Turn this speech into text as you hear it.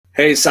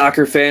Hey,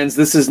 soccer fans,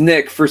 this is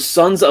Nick for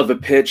Sons of a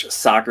Pitch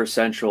Soccer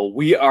Central.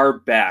 We are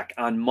back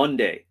on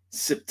Monday,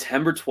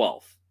 September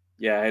 12th.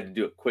 Yeah, I had to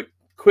do a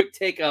quick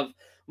take of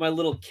my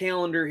little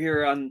calendar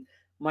here on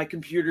my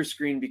computer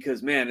screen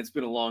because, man, it's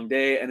been a long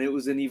day and it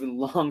was an even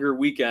longer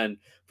weekend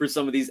for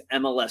some of these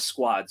MLS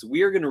squads.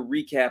 We are going to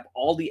recap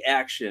all the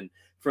action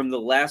from the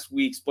last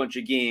week's bunch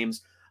of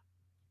games,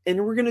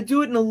 and we're going to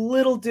do it in a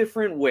little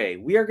different way.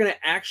 We are going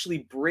to actually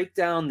break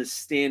down the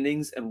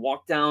standings and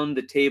walk down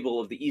the table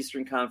of the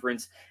Eastern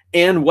Conference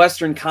and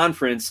Western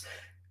Conference,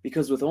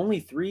 because with only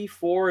 3,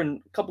 4,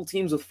 and a couple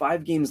teams with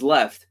 5 games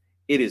left,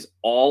 it is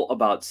all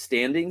about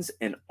standings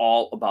and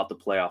all about the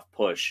playoff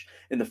push.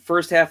 In the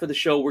first half of the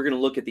show, we're going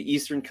to look at the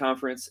Eastern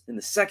Conference. In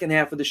the second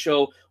half of the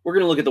show, we're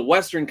going to look at the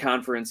Western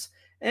Conference.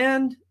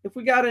 And if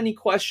we got any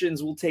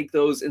questions, we'll take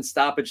those in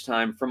stoppage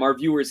time from our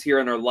viewers here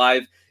on our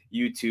live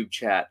YouTube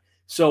chat.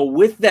 So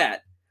with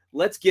that,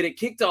 let's get it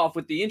kicked off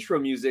with the intro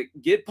music.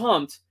 Get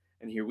pumped,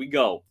 and here we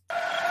go.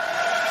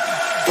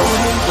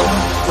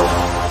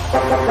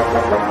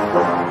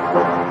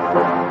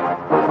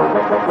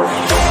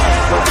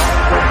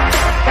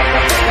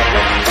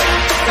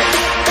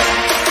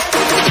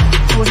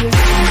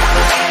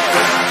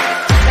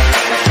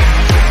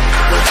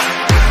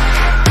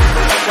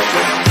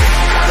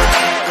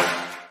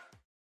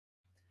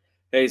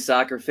 Hey,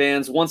 soccer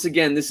fans. Once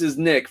again, this is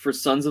Nick for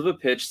Sons of a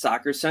Pitch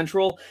Soccer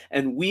Central,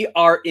 and we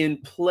are in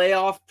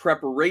playoff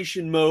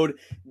preparation mode,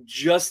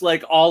 just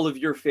like all of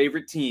your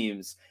favorite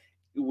teams,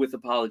 with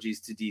apologies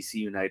to DC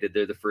United.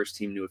 They're the first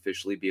team to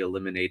officially be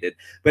eliminated.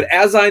 But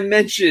as I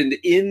mentioned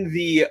in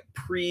the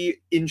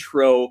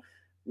pre-intro,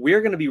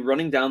 we're going to be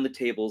running down the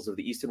tables of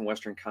the East and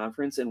Western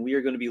Conference, and we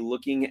are going to be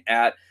looking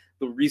at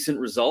the recent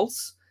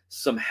results,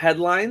 some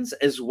headlines,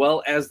 as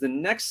well as the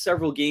next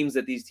several games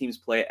that these teams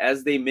play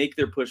as they make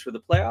their push for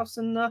the playoffs.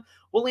 And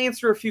we'll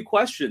answer a few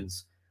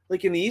questions.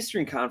 Like in the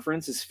Eastern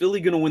Conference, is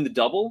Philly going to win the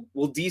double?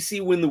 Will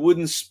DC win the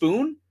wooden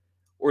spoon?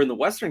 Or in the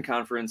Western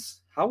Conference,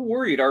 how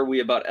worried are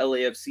we about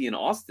LAFC and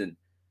Austin?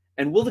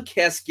 And will the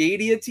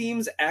Cascadia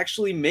teams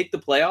actually make the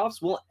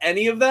playoffs? Will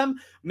any of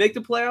them make the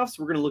playoffs?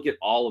 We're going to look at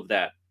all of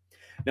that.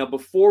 Now,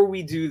 before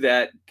we do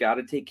that, got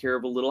to take care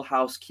of a little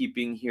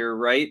housekeeping here,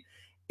 right?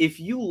 If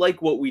you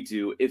like what we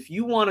do, if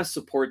you want to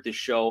support the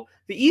show,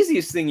 the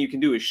easiest thing you can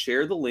do is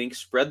share the link,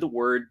 spread the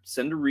word,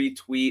 send a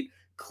retweet,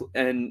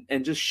 and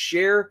just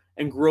share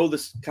and grow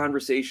this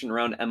conversation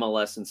around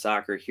MLS and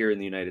soccer here in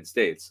the United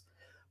States.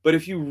 But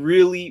if you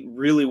really,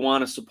 really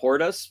want to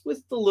support us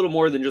with a little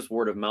more than just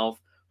word of mouth,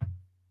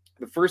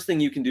 the first thing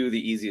you can do,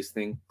 the easiest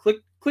thing,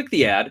 click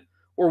the ad,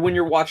 or when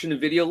you're watching a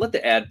video, let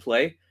the ad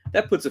play.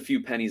 That puts a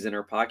few pennies in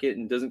our pocket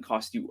and doesn't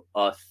cost you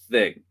a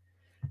thing.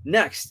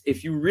 Next,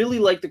 if you really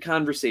like the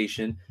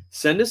conversation,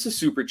 send us a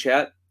super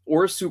chat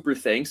or a super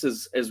thanks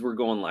as we're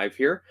going live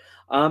here.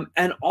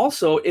 And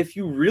also, if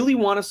you really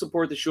want to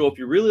support the show, if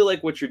you really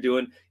like what you're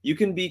doing, you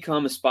can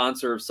become a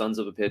sponsor of Sons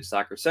of a Pitch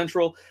Soccer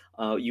Central.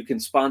 You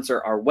can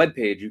sponsor our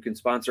webpage. You can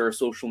sponsor our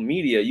social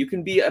media. You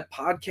can be a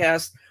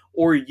podcast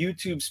or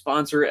YouTube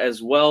sponsor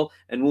as well.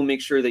 And we'll make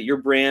sure that your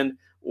brand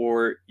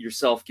or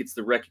yourself gets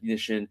the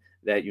recognition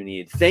that you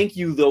need. Thank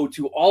you, though,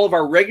 to all of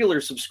our regular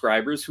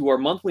subscribers who are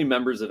monthly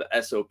members of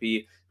SOP,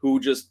 who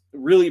just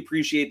really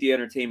appreciate the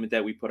entertainment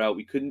that we put out.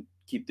 We couldn't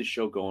keep the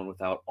show going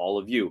without all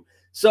of you.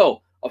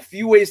 So a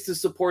few ways to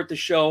support the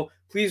show.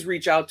 Please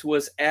reach out to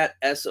us at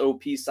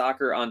SOP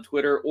Soccer on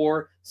Twitter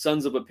or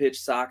Sons of a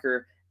Pitch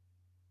Soccer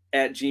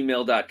at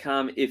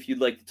gmail.com if you'd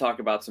like to talk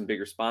about some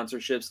bigger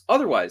sponsorships.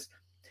 Otherwise,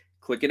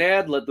 click an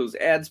ad, let those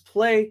ads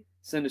play,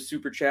 send a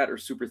super chat or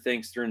super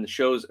thanks during the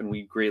shows, and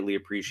we greatly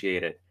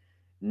appreciate it.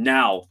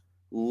 Now,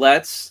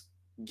 let's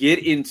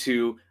get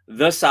into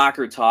the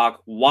soccer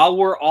talk while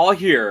we're all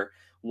here.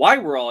 Why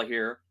we're all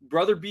here,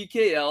 Brother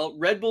BKL,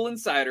 Red Bull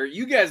Insider,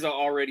 you guys are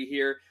already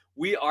here.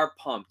 We are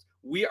pumped.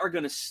 We are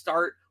going to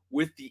start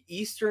with the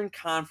Eastern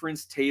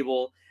Conference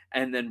table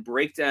and then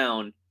break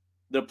down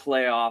the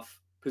playoff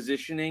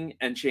positioning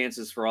and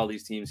chances for all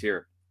these teams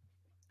here.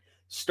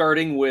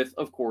 Starting with,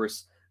 of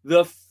course,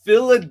 the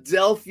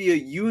Philadelphia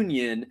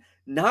Union,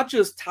 not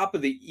just top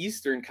of the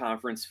Eastern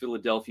Conference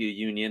Philadelphia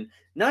Union,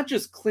 not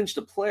just clinched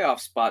a playoff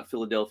spot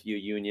Philadelphia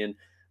Union,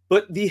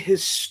 but the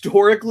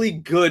historically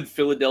good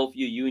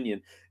Philadelphia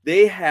Union.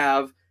 They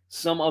have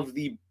some of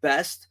the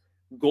best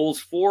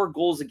goals for,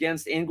 goals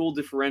against, and goal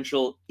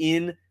differential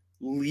in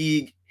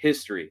league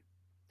history.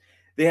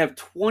 They have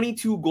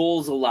 22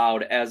 goals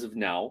allowed as of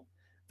now.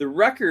 The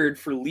record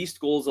for least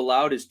goals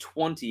allowed is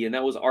 20, and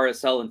that was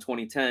RSL in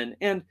 2010,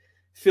 and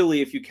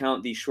Philly if you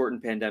count the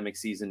shortened pandemic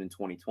season in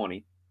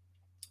 2020.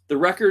 The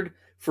record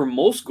for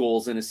most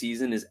goals in a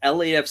season is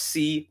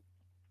LAFC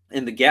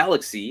and the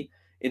Galaxy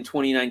in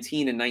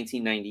 2019 and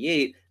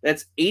 1998.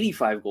 That's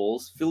 85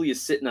 goals. Philly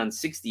is sitting on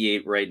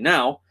 68 right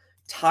now,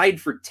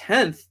 tied for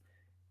 10th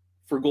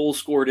for goals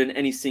scored in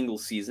any single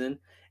season.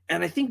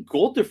 And I think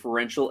goal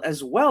differential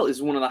as well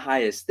is one of the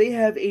highest. They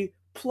have a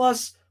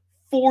plus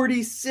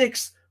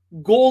 46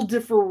 goal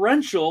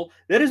differential.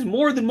 That is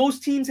more than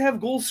most teams have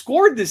goals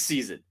scored this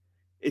season.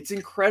 It's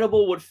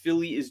incredible what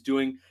Philly is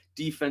doing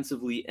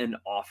defensively and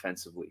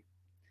offensively.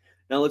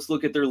 Now let's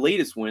look at their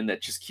latest win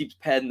that just keeps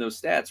padding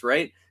those stats,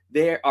 right?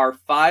 They are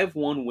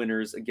 5-1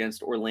 winners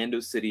against Orlando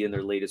City in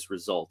their latest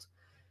result.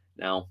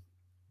 Now,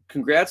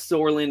 congrats to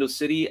Orlando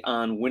City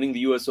on winning the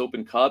U.S.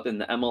 Open Cup, and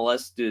the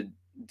MLS did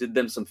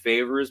them some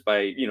favors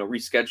by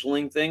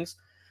rescheduling things,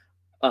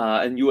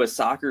 and U.S.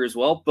 Soccer as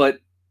well. But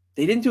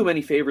they didn't do them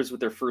any favors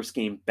with their first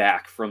game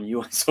back from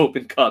U.S.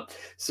 Open Cup.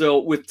 So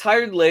with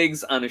tired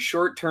legs on a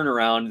short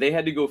turnaround, they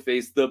had to go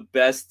face the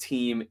best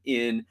team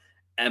in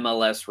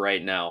MLS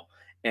right now,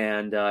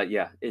 and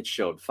it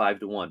showed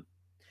 5-1.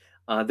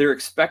 Their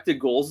expected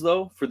goals,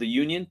 though, for the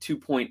Union,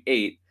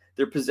 2.8.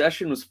 Their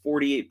possession was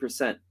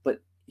 48%, but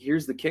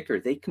here's the kicker.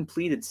 They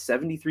completed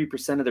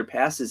 73% of their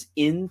passes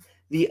in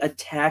the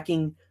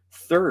attacking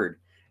third.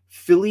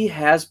 Philly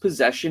has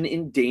possession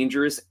in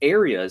dangerous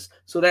areas.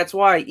 So that's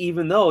why,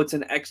 even though it's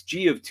an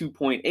XG of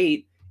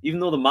 2.8, even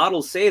though the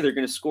models say they're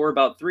going to score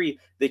about 3,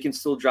 they can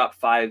still drop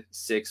 5,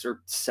 6,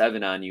 or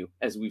 7 on you,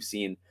 as we've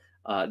seen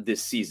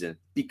this season,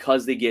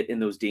 because they get in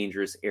those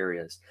dangerous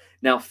areas.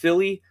 Now,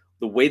 Philly,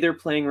 the way they're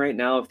playing right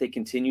now, if they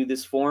continue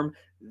this form,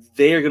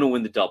 they are going to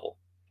win the double.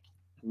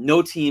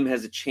 No team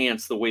has a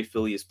chance the way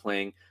Philly is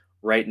playing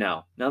right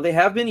now. Now, they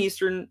have been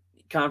Eastern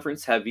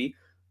Conference heavy,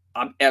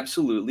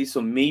 absolutely.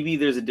 So maybe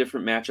there's a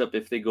different matchup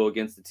if they go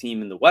against the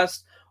team in the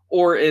West,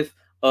 or if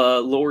a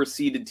lower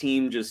seeded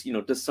team just,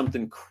 does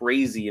something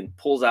crazy and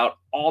pulls out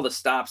all the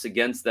stops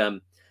against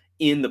them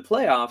in the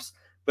playoffs.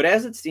 But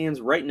as it stands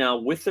right now,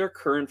 with their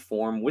current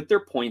form, with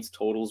their points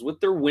totals,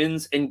 with their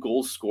wins and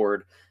goals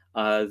scored,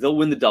 they'll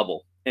win the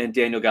double. And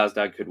Daniel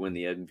Gazdag could win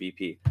the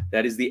MVP.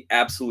 That is the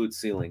absolute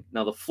ceiling.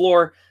 Now, the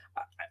floor,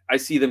 I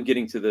see them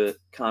getting to the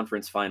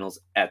conference finals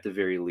at the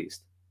very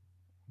least.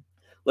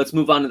 Let's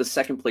move on to the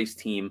second place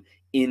team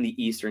in the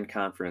Eastern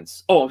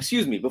Conference. Oh,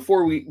 excuse me.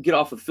 Before we get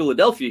off of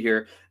Philadelphia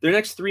here, their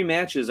next 3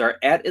 matches are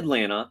at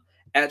Atlanta,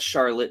 at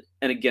Charlotte,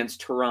 and against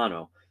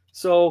Toronto.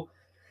 So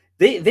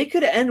they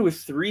could end with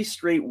 3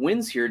 straight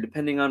wins here,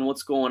 depending on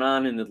what's going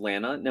on in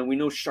Atlanta. Now, we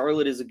know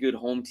Charlotte is a good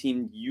home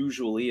team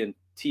usually, and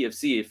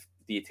TFC, if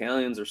the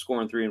Italians are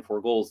scoring 3 and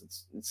 4 goals,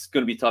 it's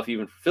going to be tough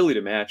even for Philly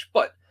to match,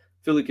 but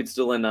Philly could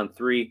still end on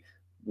 3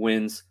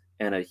 wins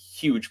and a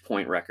huge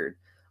point record.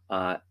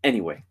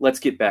 Anyway, let's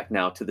get back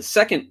now to the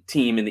second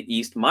team in the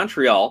East,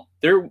 Montreal.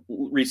 Their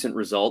recent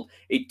result,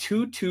 a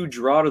 2-2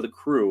 draw to the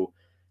Crew.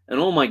 And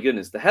oh my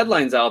goodness, the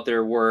headlines out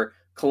there were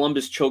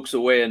Columbus chokes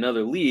away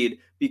another lead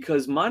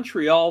because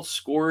Montreal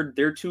scored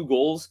their 2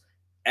 goals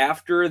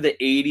after the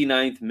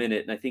 89th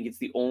minute. And I think it's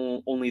the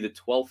only the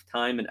 12th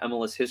time in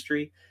MLS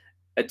history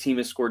a team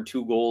has scored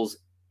 2 goals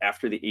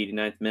after the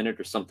 89th minute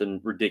or something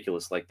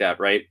ridiculous like that,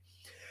 right?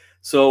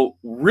 So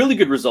really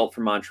good result for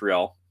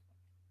Montreal.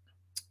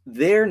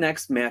 Their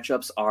next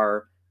matchups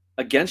are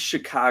against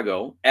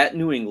Chicago, at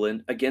New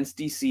England, against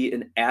DC,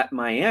 and at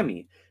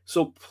Miami.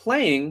 So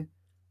playing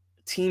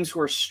teams who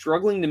are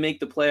struggling to make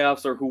the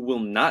playoffs or who will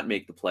not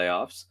make the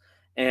playoffs.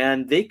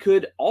 And they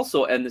could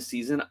also end the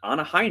season on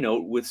a high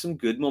note with some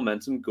good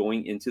momentum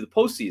going into the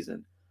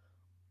postseason.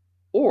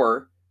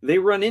 Or they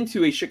run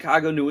into a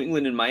Chicago, New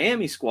England, and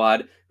Miami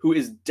squad who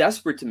is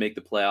desperate to make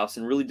the playoffs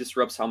and really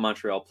disrupts how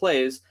Montreal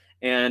plays.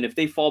 And if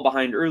they fall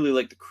behind early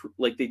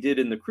like they did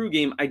in the Crew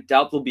game, I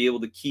doubt they'll be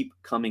able to keep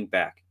coming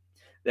back.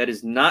 That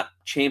is not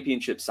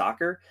championship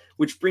soccer,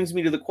 which brings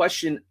me to the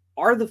question,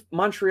 are the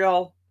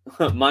Montreal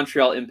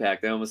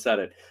Impact, I almost said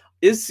it,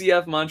 is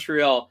CF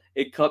Montreal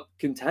a cup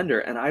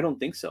contender? And I don't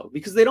think so,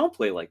 because they don't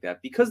play like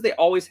that, because they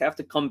always have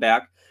to come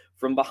back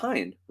from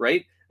behind,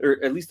 right? Or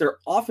at least they're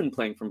often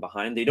playing from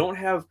behind. They don't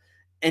have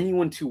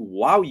anyone to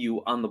wow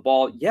you on the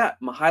ball. Yeah,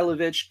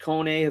 Mihailovic,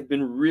 Kone have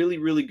been really,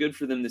 really good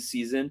for them this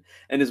season.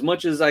 And as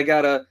much as I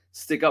got to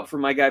stick up for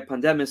my guy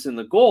Pandemis in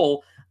the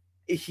goal,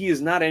 he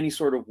is not any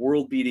sort of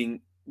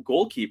world-beating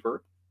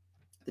goalkeeper.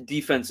 The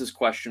defense is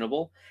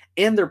questionable.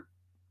 And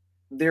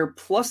their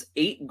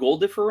 +8 goal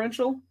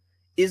differential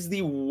is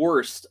the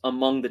worst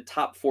among the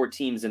top 4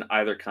 teams in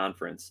either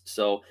conference.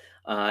 So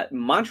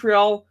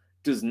Montreal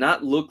does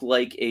not look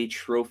like a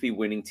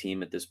trophy-winning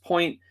team at this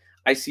point.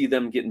 I see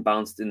them getting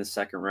bounced in the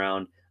second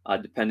round,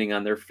 depending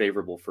on their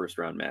favorable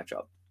first-round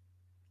matchup.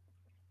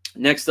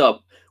 Next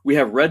up, we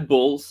have Red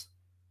Bulls,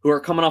 who are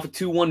coming off a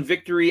 2-1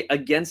 victory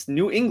against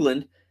New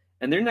England,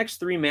 and their next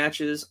 3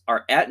 matches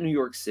are at New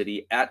York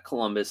City, at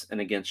Columbus, and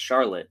against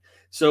Charlotte.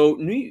 So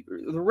the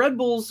Red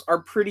Bulls are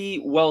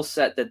pretty well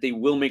set that they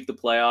will make the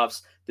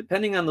playoffs,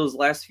 depending on those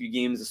last few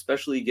games,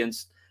 especially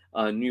against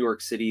New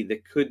York City,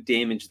 that could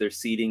damage their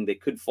seeding. They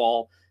could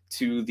fall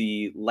to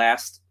the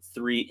last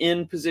 3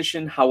 in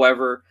position.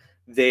 However,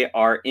 they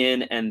are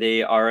in, and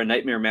they are a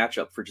nightmare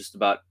matchup for just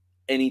about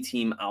any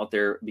team out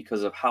there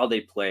because of how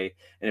they play.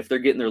 And if they're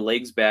getting their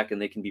legs back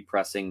and they can be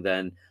pressing,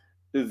 then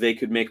they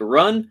could make a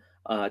run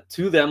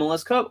to the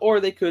MLS Cup, or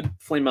they could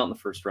flame out in the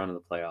first round of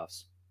the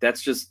playoffs.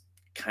 That's just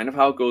kind of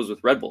how it goes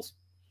with Red Bulls.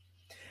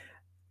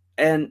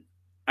 And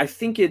I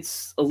think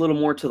it's a little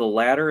more to the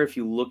latter if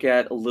you look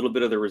at a little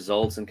bit of the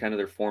results and kind of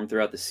their form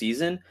throughout the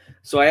season.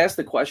 So I asked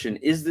the question,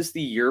 is this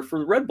the year for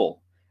the Red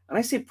Bull? And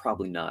I say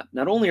probably not.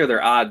 Not only are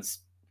their odds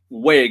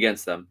way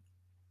against them,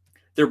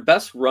 their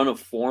best run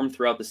of form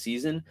throughout the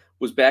season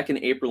was back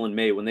in April and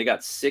May when they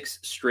got 6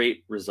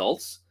 straight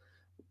results,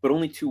 but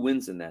only 2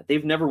 wins in that.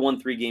 They've never won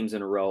 3 games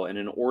in a row, and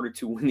in order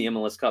to win the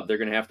MLS Cup, they're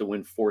going to have to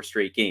win 4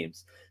 straight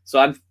games. So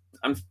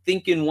I'm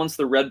thinking once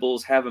the Red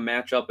Bulls have a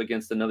matchup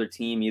against another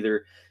team,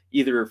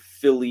 either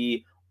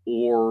Philly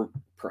or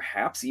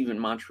perhaps even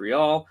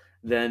Montreal,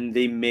 then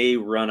they may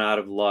run out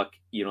of luck.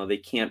 They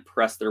can't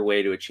press their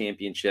way to a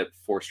championship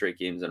 4 straight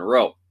games in a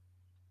row.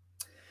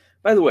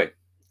 By the way,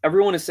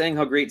 everyone is saying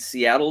how great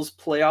Seattle's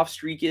playoff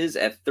streak is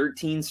at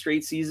 13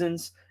 straight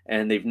seasons,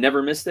 and they've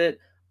never missed it.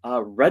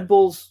 Red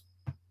Bulls,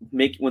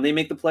 when they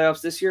make the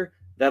playoffs this year,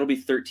 that'll be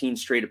 13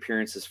 straight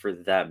appearances for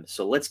them.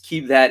 So let's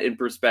keep that in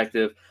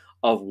perspective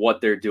of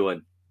what they're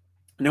doing.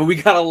 Now, we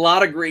got a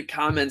lot of great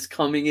comments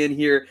coming in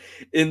here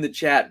in the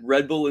chat.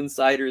 Red Bull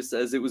Insider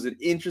says it was an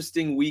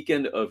interesting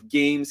weekend of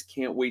games.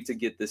 Can't wait to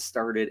get this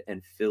started,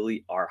 and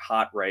Philly are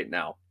hot right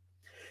now.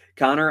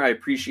 Connor, I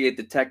appreciate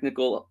the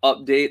technical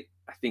update.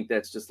 I think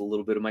that's just a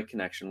little bit of my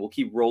connection. We'll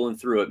keep rolling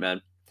through it,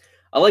 man.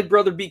 I like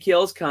Brother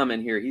BKL's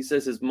comment here. He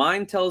says his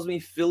mind tells me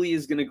Philly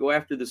is going to go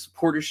after the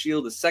Supporters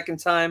Shield a second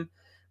time,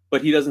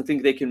 but he doesn't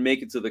think they can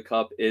make it to the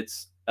Cup.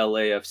 It's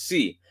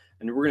LAFC.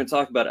 And we're going to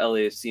talk about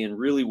LAFC and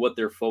really what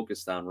they're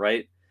focused on,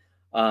 right?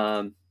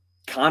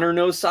 Connor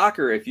Knows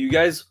Soccer. If you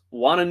guys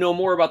want to know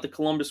more about the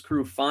Columbus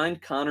Crew,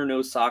 find Connor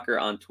Knows Soccer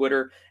on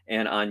Twitter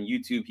and on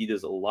YouTube. He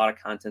does a lot of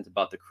content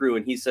about the Crew,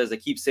 and he says, I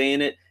keep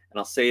saying it, and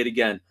I'll say it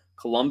again,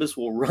 Columbus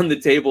will run the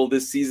table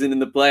this season in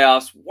the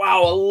playoffs.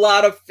 Wow, a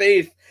lot of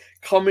faith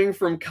coming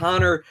from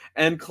Connor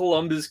and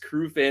Columbus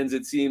Crew fans,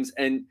 it seems.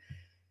 And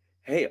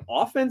hey,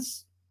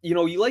 offense,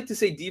 you like to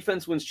say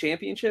defense wins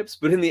championships,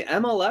 but in the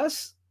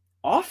MLS,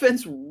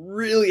 offense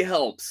really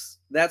helps.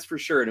 That's for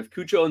sure. And if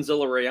Cucho and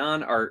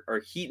Zelarayan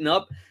are heating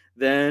up,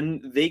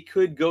 then they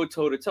could go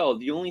toe-to-toe.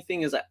 The only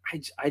thing is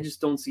I just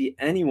don't see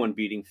anyone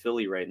beating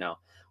Philly right now.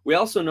 We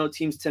also know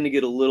teams tend to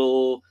get a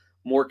little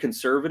more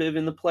conservative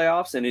in the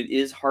playoffs, and it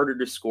is harder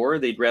to score.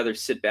 They'd rather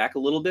sit back a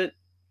little bit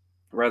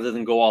rather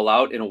than go all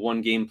out in a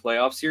one-game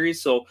playoff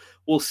series. So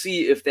we'll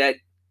see if that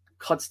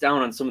cuts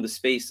down on some of the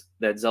space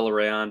that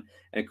Zelarayan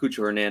and Cucho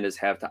Hernandez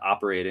have to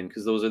operate in,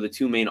 because those are the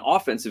 2 main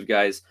offensive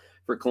guys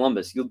for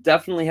Columbus. You'll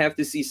definitely have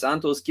to see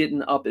Santos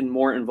getting up and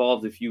more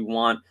involved if you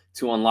want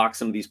to unlock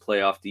some of these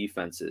playoff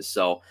defenses.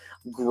 So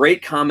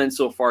great comments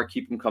so far.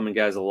 Keep them coming,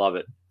 guys. I love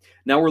it.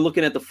 Now we're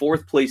looking at the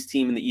 4th place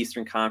team in the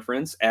Eastern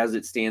Conference as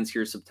it stands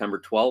here September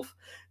 12th.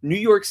 New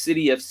York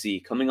City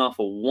FC coming off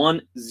a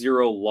 1-0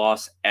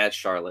 loss at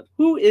Charlotte,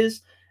 who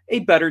is a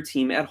better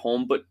team at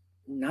home, but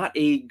not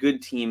a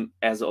good team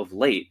as of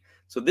late.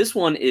 So this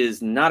one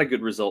is not a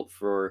good result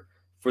for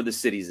the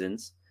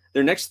Citizens.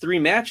 Their next 3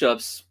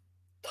 matchups,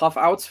 tough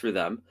outs for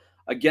them,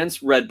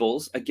 against Red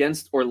Bulls,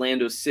 against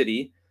Orlando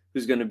City,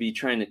 who's going to be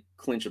trying to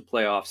clinch a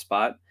playoff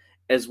spot,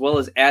 as well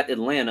as at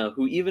Atlanta,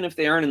 who even if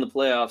they aren't in the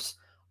playoffs,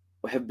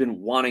 have been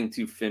wanting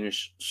to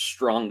finish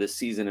strong this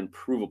season and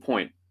prove a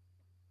point.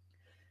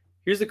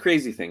 Here's the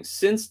crazy thing.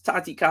 Since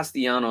Tati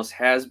Castellanos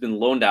has been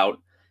loaned out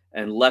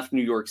and left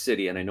New York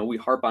City, and I know we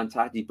harp on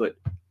Tati, but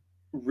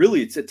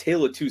really it's a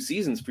tale of 2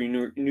 seasons for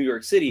New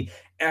York City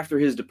after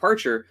his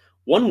departure.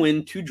 1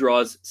 win, 2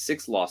 draws,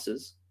 6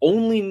 losses,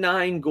 only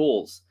 9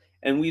 goals.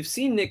 And we've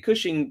seen Nick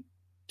Cushing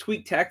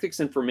tweak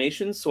tactics and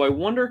formations, so I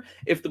wonder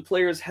if the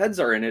players' heads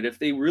are in it, if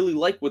they really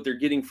like what they're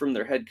getting from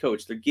their head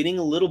coach. They're getting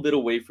a little bit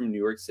away from New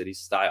York City's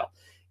style,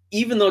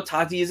 even though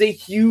Tati is a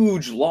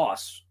huge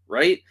loss,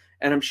 right?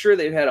 And I'm sure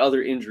they've had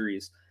other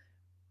injuries,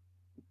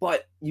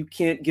 but you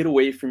can't get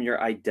away from your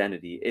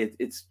identity.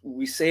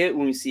 We say it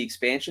when we see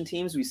expansion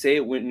teams. We say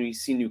it when we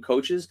see new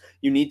coaches.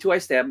 You need to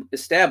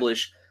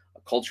establish a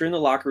culture in the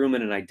locker room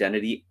and an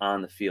identity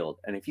on the field.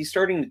 And if he's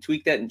starting to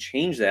tweak that and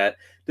change that,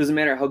 doesn't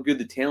matter how good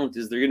the talent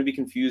is, they're going to be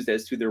confused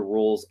as to their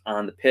roles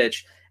on the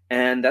pitch.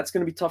 And that's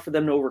going to be tough for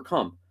them to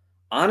overcome.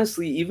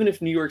 Honestly, even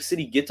if New York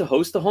City get to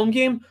host the home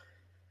game,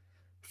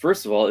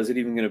 first of all, is it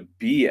even going to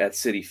be at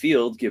Citi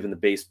Field given the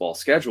baseball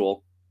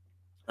schedule?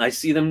 I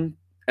see them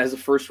as a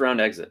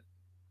first-round exit.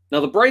 Now,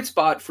 the bright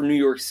spot for New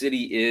York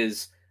City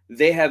is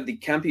they have the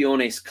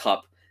Campeones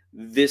Cup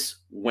this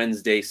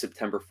Wednesday,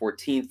 September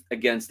 14th,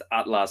 against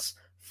Atlas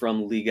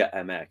from Liga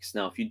MX.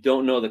 Now, if you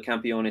don't know, the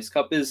Campeones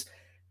Cup is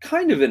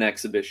kind of an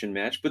exhibition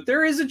match, but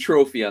there is a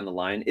trophy on the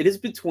line. It is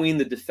between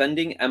the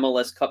defending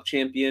MLS Cup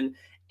champion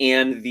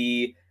and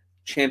the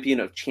champion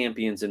of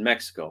champions in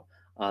Mexico.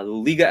 The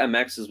Liga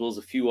MX, as well as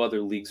a few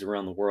other leagues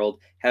around the world,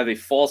 have a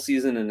fall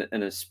season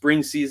and a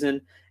spring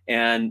season,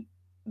 and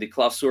the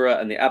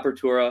Clausura and the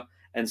Apertura.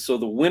 And so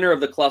the winner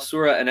of the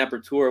Clausura and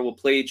Apertura will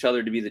play each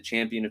other to be the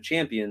champion of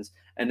champions,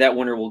 and that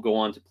winner will go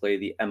on to play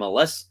the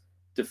MLS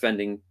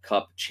defending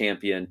cup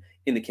champion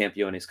in the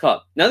Campeones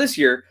Cup. Now this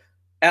year,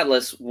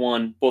 Atlas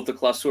won both the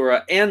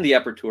Clausura and the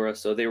Apertura,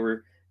 so they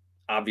were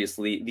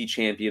obviously the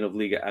champion of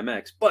Liga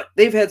MX. But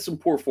they've had some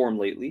poor form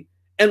lately.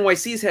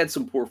 NYC's had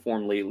some poor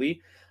form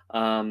lately.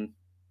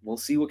 We'll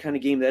see what kind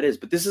of game that is.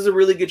 But this is a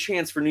really good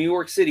chance for New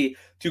York City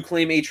to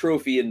claim a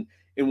trophy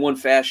in in one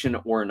fashion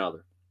or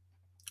another.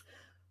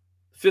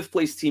 Fifth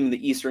place team in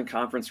the Eastern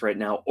Conference right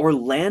now,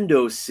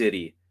 Orlando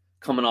City,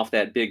 coming off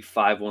that big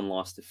 5-1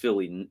 loss to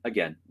Philly.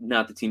 Again,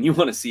 not the team you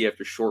want to see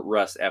after short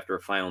rest after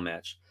a final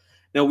match.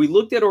 Now, we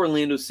looked at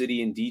Orlando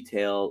City in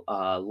detail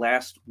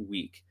last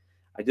week.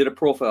 I did a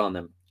profile on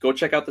them. Go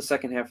check out the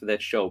second half of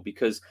that show,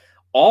 because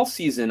all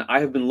season I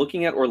have been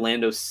looking at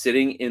Orlando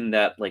sitting in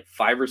that like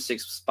 5 or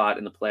 6 spot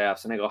in the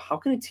playoffs, and I go, how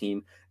can a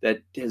team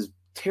that has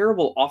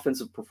terrible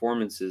offensive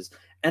performances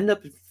end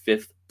up in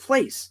 5th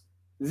place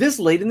this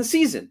late in the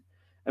season?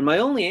 And my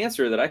only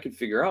answer that I could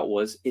figure out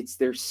was it's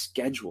their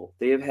schedule.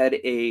 They have had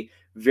a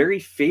very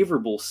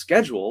favorable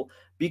schedule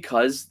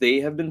because they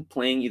have been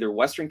playing either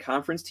Western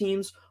Conference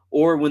teams,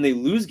 or when they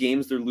lose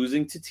games, they're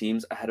losing to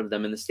teams ahead of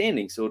them in the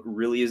standings. So it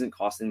really isn't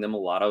costing them a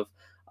lot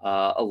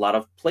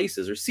of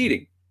places or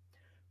seeding.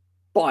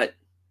 But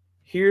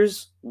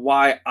here's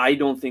why I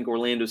don't think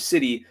Orlando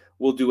City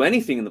will do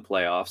anything in the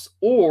playoffs,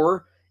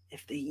 or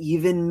if they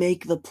even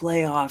make the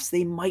playoffs,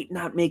 they might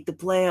not make the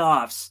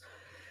playoffs.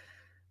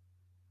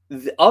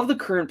 Of the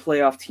current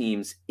playoff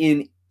teams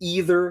in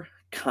either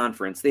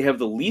conference, they have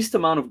the least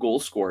amount of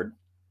goals scored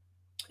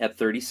at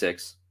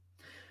 36.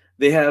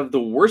 They have the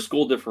worst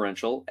goal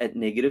differential at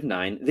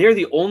 -9. They're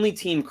the only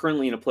team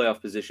currently in a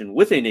playoff position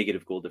with a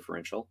negative goal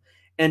differential.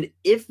 And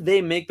if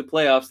they make the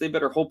playoffs, they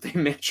better hope they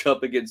match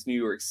up against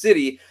New York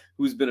City,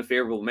 who's been a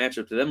favorable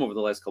matchup to them over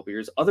the last couple of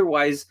years.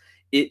 Otherwise,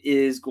 it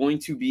is going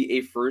to be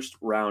a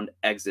first-round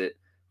exit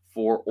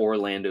for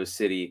Orlando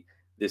City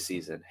this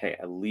season. Hey,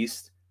 at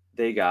least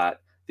they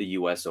got the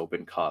U.S.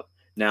 Open Cup.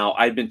 Now,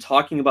 I've been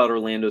talking about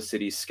Orlando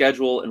City's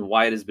schedule and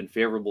why it has been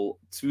favorable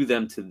to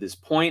them to this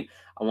point.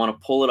 I want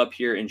to pull it up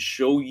here and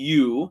show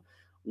you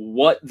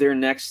what their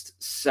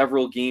next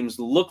several games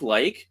look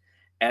like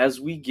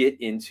as we get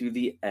into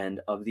the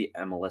end of the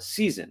MLS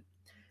season.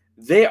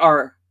 They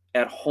are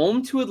at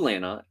home to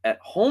Atlanta, at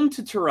home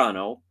to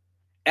Toronto,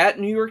 at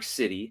New York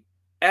City,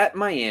 at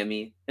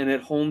Miami, and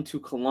at home to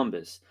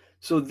Columbus.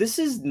 So this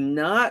is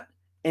not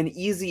an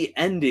easy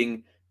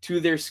ending to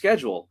their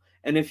schedule.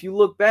 And if you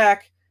look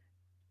back,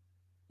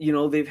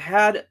 they've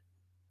had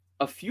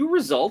a few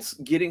results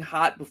getting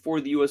hot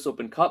before the U.S.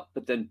 Open Cup,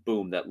 but then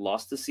boom, that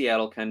loss to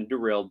Seattle kind of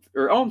derailed.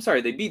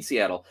 They beat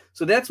Seattle.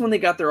 So that's when they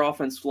got their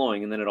offense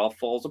flowing, and then it all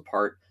falls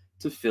apart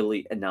to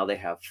Philly, and now they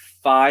have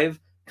 5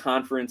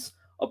 conference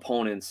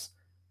opponents,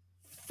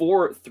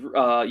 4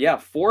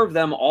 of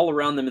them all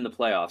around them in the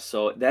playoffs.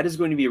 So that is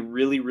going to be a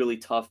really, really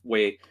tough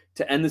way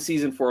to end the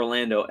season for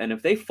Orlando. And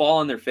if they fall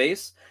on their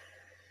face,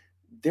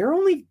 they're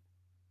only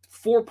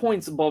 4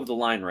 points above the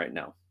line right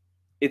now.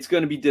 It's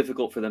going to be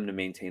difficult for them to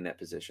maintain that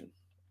position.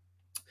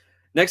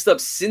 Next up,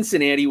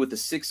 Cincinnati with a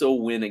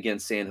 6-0 win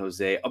against San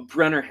Jose, a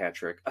Brenner hat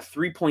trick, a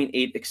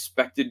 3.8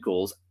 expected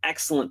goals,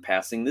 excellent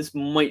passing. This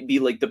might be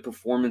like the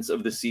performance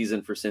of the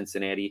season for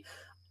Cincinnati,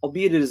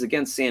 albeit it is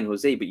against San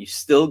Jose, but you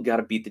still got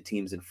to beat the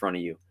teams in front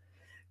of you.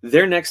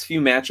 Their next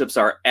few matchups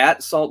are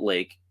at Salt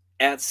Lake,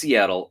 at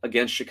Seattle,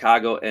 against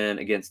Chicago, and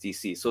against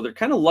DC. So they're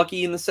kind of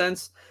lucky in the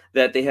sense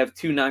that they have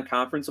 2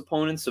 non-conference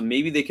opponents, so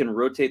maybe they can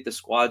rotate the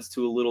squads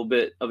to a little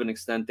bit of an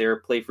extent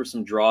there, play for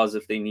some draws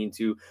if they need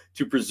to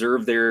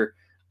preserve their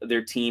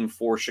team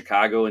for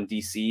Chicago and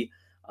DC.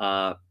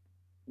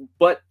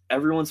 But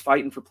everyone's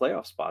fighting for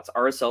playoff spots,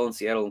 RSL and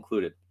Seattle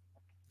included.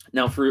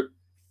 Now for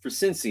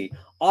Cincy,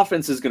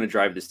 offense is going to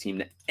drive this team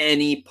to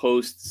any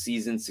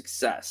postseason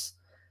success.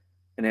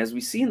 And as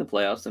we see in the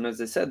playoffs, and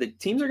as I said, the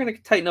teams are going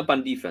to tighten up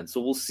on defense.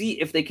 So we'll see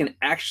if they can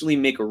actually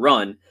make a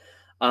run.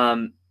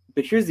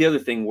 But here's the other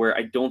thing where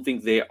I don't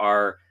think they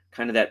are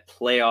kind of that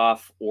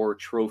playoff or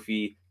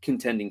trophy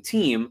contending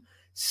team.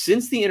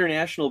 Since the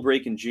international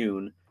break in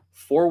June,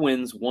 4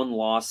 wins, 1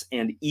 loss,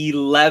 and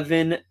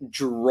 11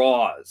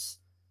 draws.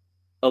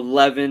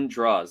 11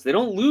 draws. They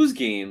don't lose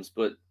games,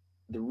 but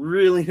they're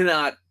really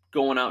not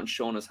going out and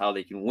showing us how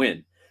they can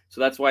win.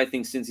 So that's why I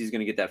think Cincy's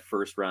going to get that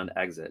first round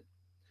exit.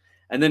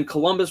 And then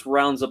Columbus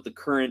rounds up the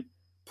current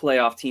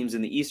playoff teams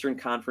in the Eastern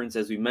Conference.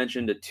 As we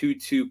mentioned, a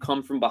 2-2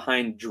 come from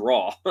behind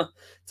draw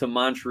to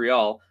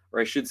Montreal, or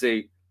I should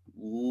say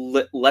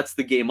lets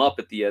the game up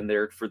at the end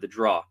there for the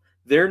draw.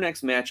 Their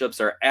next matchups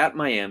are at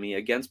Miami,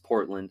 against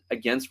Portland,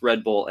 against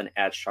Red Bull, and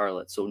at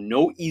Charlotte. So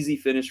no easy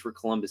finish for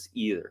Columbus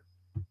either.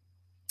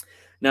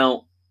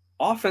 Now,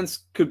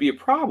 offense could be a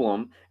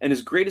problem, and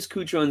as great as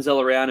Cucho and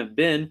Zelarayan have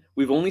been,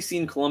 we've only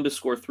seen Columbus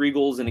score 3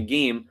 goals in a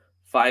game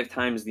 5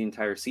 times the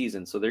entire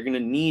season. So they're going to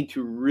need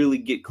to really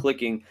get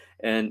clicking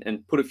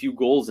and put a few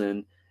goals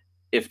in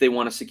if they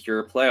want to secure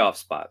a playoff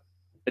spot.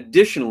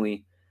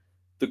 Additionally,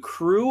 the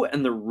Crew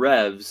and the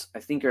Revs, I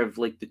think, are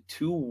like the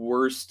 2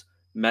 worst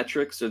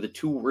metrics or the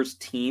 2 worst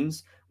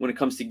teams when it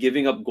comes to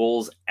giving up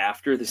goals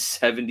after the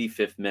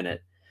 75th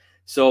minute.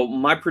 So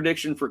my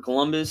prediction for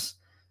Columbus,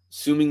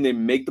 assuming they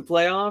make the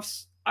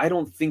playoffs, I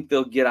don't think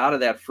they'll get out of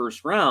that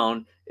first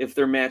round if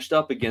they're matched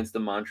up against the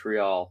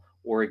Montreal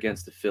or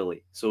against the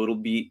Philly.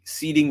 So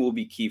seeding will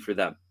be key for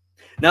them.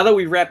 Now that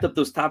we've wrapped up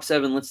those top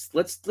 7,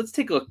 let's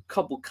take a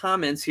couple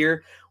comments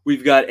here.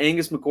 We've got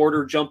Angus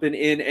McOrder jumping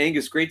in.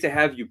 Angus, great to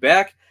have you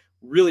back.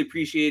 Really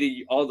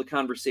appreciated all the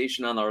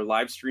conversation on our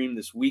live stream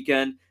this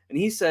weekend. And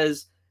he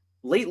says,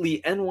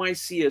 lately,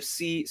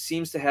 NYCFC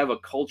seems to have a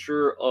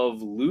culture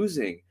of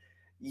losing.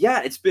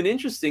 Yeah, it's been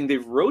interesting.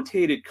 They've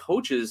rotated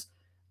coaches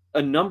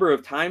a number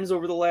of times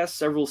over the last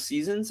several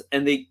seasons,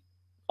 and they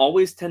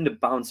always tend to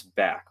bounce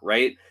back,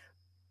 right?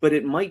 But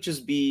it might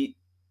just be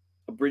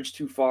a bridge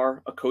too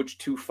far, a coach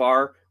too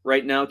far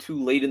right now,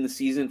 too late in the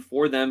season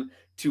for them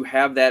to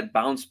have that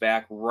bounce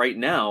back right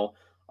now,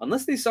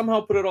 unless they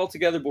somehow put it all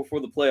together before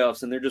the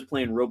playoffs and they're just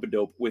playing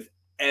rope-a-dope with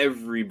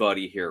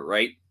everybody here,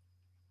 right?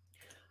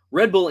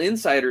 Red Bull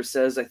Insider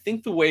says, I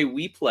think the way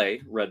we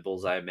play, Red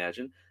Bulls, I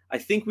imagine, I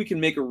think we can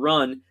make a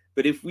run,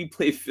 but if we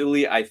play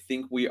Philly, I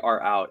think we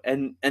are out.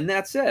 And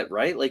that's it,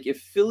 right? Like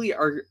if Philly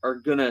are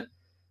gonna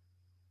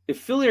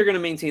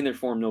maintain their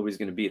form, nobody's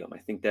gonna beat them. I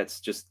think that's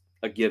just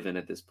a given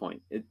at this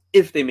point.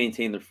 If they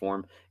maintain their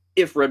form,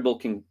 if Red Bull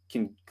can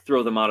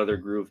throw them out of their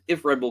groove,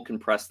 if Red Bull can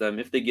press them,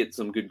 if they get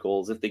some good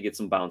goals, if they get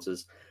some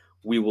bounces,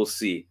 we will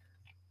see.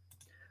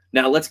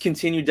 Now let's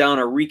continue down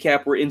our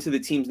recap. We're into the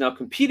teams now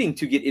competing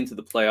to get into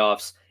the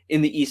playoffs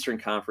in the Eastern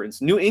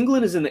Conference. New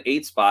England is in the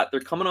 8th spot.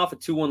 They're coming off a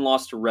 2-1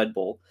 loss to Red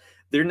Bull.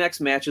 Their next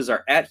matches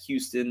are at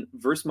Houston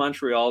versus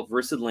Montreal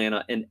versus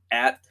Atlanta and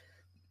at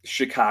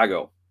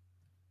Chicago.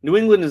 New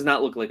England does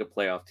not look like a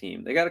playoff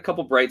team. They got a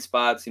couple bright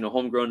spots.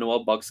 Homegrown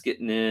Noel Buck's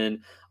getting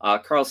in.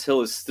 Carlos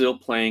Hill is still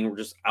playing. We're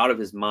just out of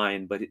his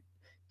mind, but it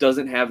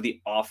doesn't have the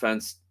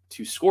offense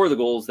to score the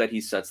goals that he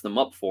sets them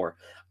up for.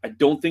 I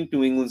don't think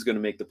New England's going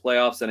to make the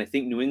playoffs, and I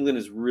think New England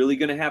is really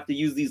going to have to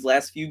use these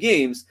last few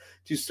games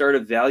to start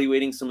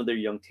evaluating some of their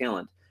young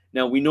talent.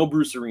 Now, we know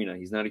Bruce Arena.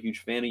 He's not a huge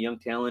fan of young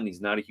talent.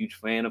 He's not a huge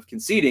fan of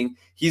conceding.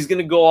 He's going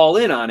to go all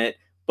in on it,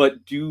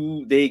 but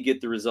do they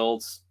get the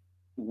results?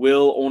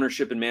 Will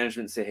ownership and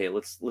management say, hey,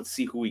 let's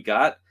see who we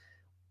got?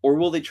 Or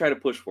will they try to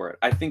push for it?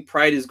 I think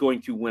Pride is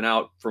going to win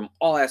out from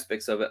all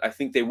aspects of it. I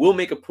think they will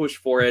make a push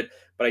for it,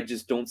 but I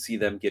just don't see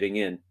them getting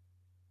in.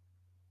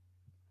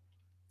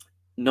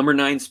 Number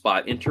 9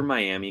 spot, Inter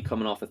Miami,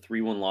 coming off a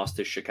 3-1 loss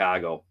to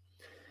Chicago.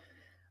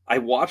 I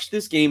watched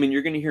this game, and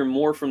you're going to hear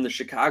more from the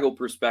Chicago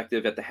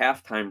perspective at the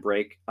halftime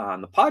break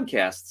on the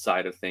podcast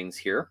side of things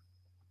here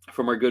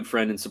from our good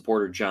friend and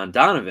supporter, John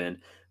Donovan.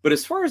 But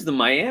as far as the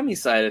Miami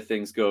side of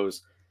things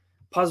goes,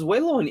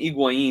 Pozuelo and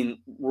Higuain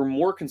were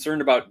more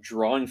concerned about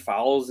drawing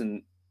fouls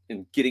and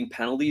getting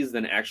penalties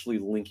than actually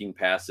linking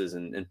passes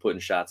and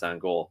putting shots on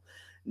goal.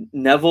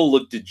 Neville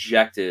looked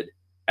dejected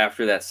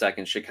after that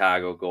second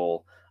Chicago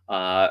goal.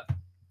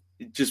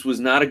 It just was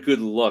not a good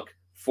look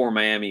for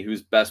Miami,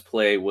 whose best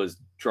play was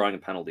drawing a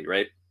penalty,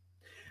 right?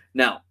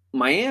 Now,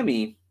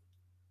 Miami,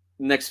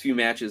 next few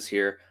matches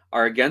here,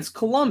 are against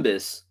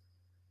Columbus.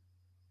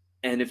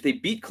 And if they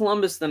beat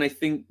Columbus, then I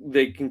think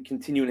they can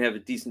continue and have a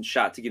decent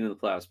shot to get into the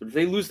playoffs. But if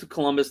they lose to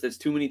Columbus, that's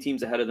too many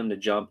teams ahead of them to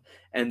jump.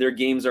 And their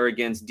games are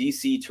against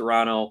DC,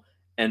 Toronto,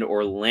 and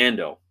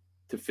Orlando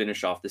to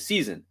finish off the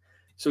season.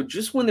 So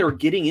just when they were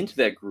getting into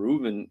that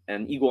groove and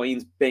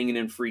Higuain's banging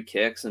in free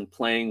kicks and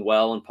playing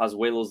well and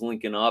Pozuelo's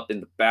linking up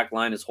and the back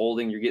line is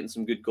holding, you're getting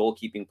some good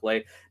goalkeeping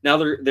play. Now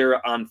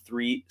they're on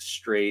 3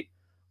 straight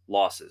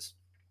losses.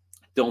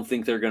 Don't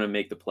think they're going to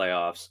make the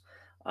playoffs.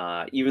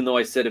 Even though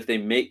I said if they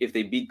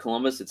beat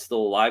Columbus, it's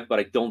still alive, but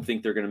I don't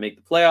think they're going to make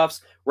the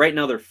playoffs. Right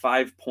now, they're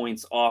 5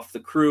 points off the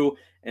Crew,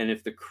 and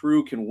if the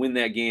Crew can win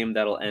that game,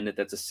 that'll end it.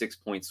 That's a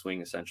 6-point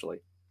swing,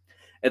 essentially.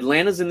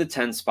 Atlanta's in the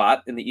 10th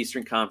spot in the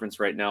Eastern Conference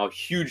right now. A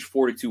huge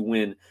 4-2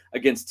 win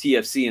against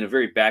TFC in a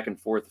very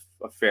back-and-forth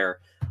affair.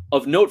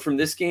 Of note from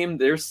this game,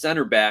 their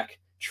center back,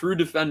 true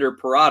defender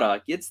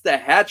Parada, gets the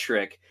hat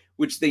trick,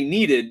 which they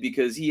needed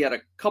because he had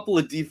a couple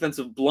of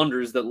defensive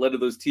blunders that led to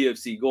those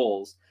TFC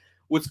goals.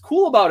 What's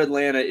cool about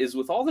Atlanta is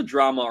with all the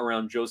drama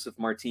around Joseph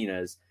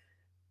Martinez,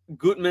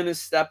 Gutman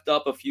has stepped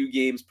up a few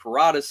games.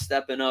 Parada's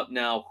stepping up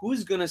now.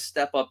 Who's going to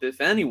step up,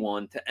 if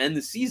anyone, to end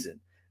the season?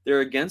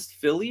 They're against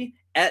Philly,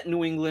 at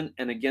New England,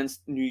 and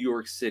against New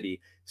York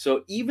City.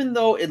 So even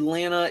though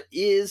Atlanta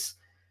is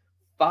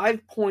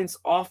 5 points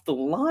off the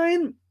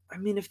line, I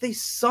mean, if they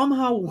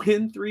somehow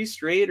win 3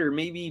 straight or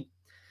maybe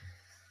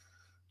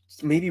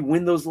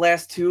win those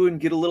last 2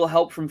 and get a little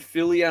help from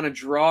Philly on a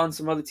draw and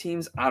some other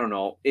teams, I don't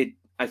know.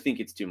 I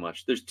think it's too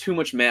much. There's too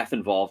much math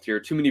involved here,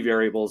 too many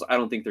variables. I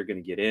don't think they're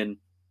going to get in.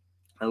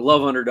 I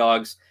love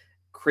underdogs.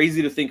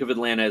 Crazy to think of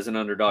Atlanta as an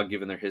underdog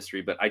given their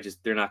history, but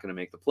they're not going to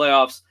make the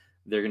playoffs.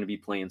 They're going to be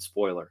playing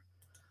spoiler.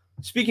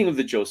 Speaking of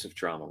the Joseph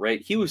drama,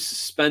 right? He was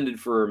suspended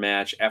for a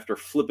match after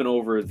flipping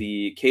over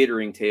the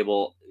catering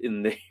table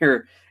in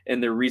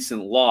their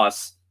recent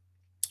loss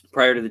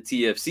prior to the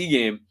TFC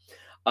game.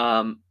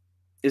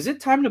 Is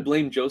it time to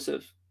blame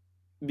Joseph?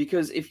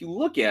 Because if you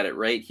look at it,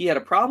 right, he had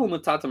a problem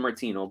with Tata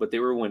Martino, but they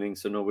were winning,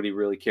 so nobody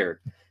really cared.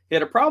 He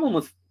had a problem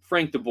with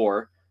Frank de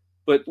Boer,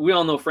 but we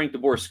all know Frank de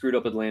Boer screwed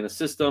up Atlanta's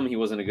system. He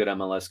wasn't a good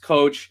MLS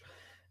coach.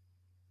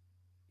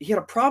 He had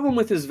a problem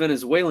with his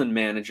Venezuelan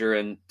manager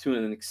and, to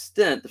an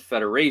extent, the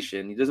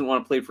federation. He doesn't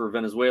want to play for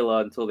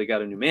Venezuela until they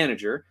got a new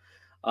manager.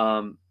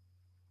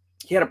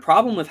 He had a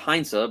problem with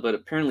Heinze, but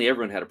apparently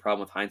everyone had a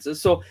problem with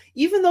Heinze. So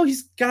even though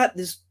he's got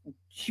this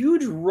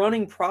huge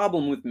running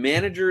problem with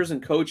managers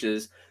and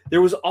coaches.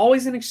 There was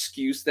always an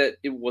excuse that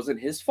it wasn't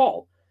his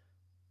fault.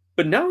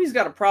 But now he's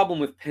got a problem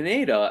with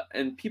Pineda,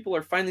 and people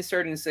are finally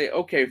starting to say,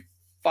 okay,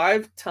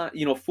 5 times,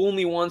 fool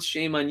me once,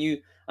 shame on you,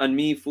 on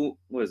me.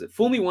 What is it?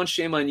 Fool me once,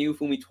 shame on you.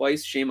 Fool me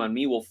twice, shame on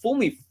me. Well, fool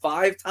me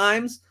 5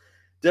 times,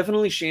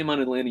 definitely shame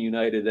on Atlanta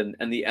United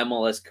and the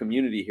MLS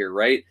community here,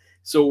 right?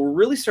 So we're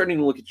really starting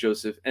to look at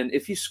Josef, and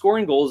if he's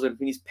scoring goals and if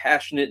he's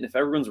passionate and if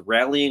everyone's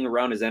rallying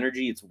around his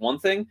energy, it's one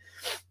thing.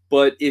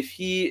 But if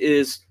he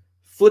is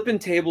flipping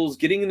tables,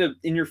 getting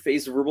in your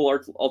face verbal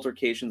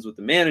altercations with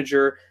the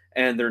manager,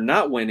 and they're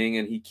not winning,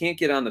 and he can't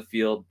get on the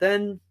field,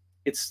 then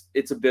it's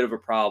a bit of a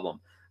problem.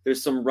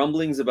 There's some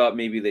rumblings about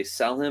maybe they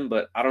sell him,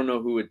 but I don't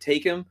know who would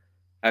take him.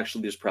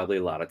 Actually, there's probably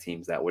a lot of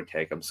teams that would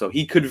take him. So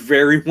he could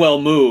very well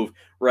move,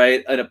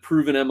 right? A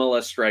proven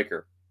MLS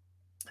striker.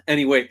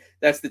 Anyway,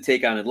 that's the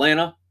take on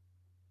Atlanta.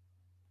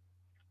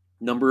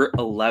 Number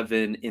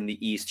 11 in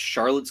the East,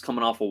 Charlotte's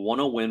coming off a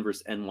 1-0 win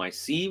versus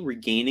NYC,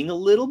 regaining a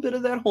little bit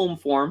of that home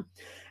form.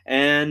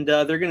 And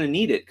they're going to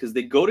need it because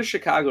they go to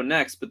Chicago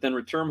next, but then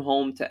return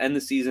home to end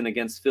the season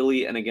against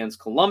Philly and against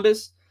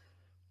Columbus.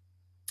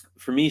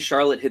 For me,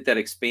 Charlotte hit that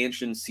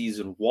expansion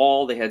season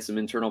wall. They had some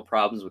internal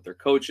problems with their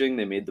coaching.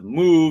 They made the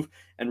move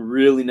and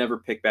really never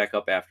picked back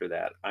up after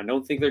that. I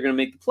don't think they're going to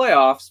make the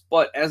playoffs,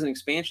 but as an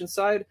expansion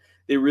side,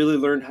 they really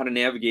learned how to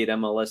navigate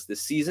MLS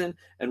this season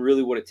and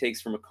really what it takes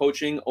from a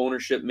coaching,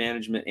 ownership,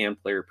 management, and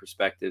player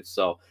perspective.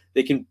 So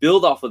they can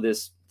build off of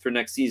this for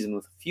next season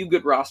with a few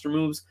good roster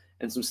moves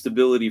and some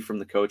stability from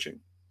the coaching.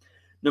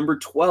 Number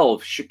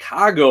 12,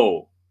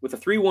 Chicago, with a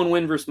 3-1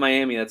 win versus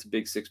Miami. That's a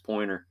big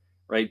 6-pointer,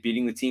 right?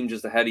 Beating the team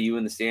just ahead of you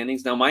in the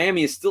standings. Now,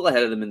 Miami is still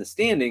ahead of them in the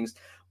standings,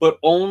 but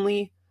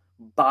only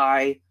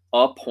by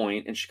a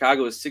point. And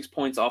Chicago is 6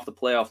 points off the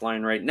playoff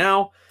line right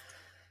now.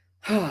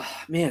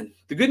 Man,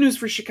 the good news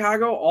for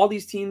Chicago, all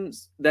these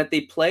teams that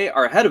they play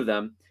are ahead of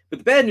them. But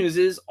the bad news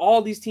is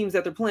all these teams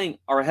that they're playing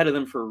are ahead of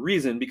them for a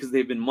reason because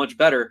they've been much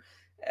better.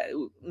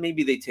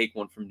 Maybe they take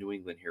one from New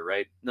England here,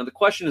 right? Now, the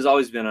question has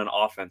always been on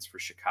offense for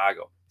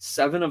Chicago.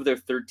 7 of their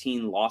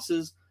 13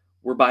 losses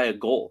were by a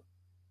goal.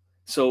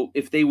 So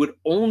if they would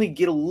only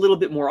get a little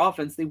bit more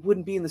offense, they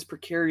wouldn't be in this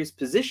precarious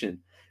position.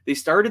 They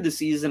started the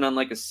season on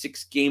like a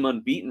 6-game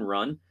unbeaten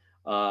run.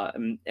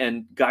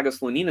 And Gaga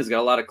Slonina's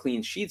got a lot of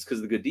clean sheets because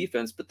of the good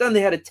defense. But then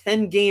they had a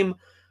 10-game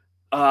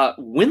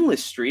winless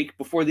streak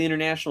before the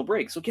international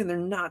break. So again, they're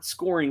not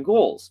scoring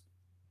goals.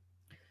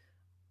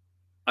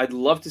 I'd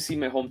love to see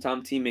my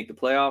hometown team make the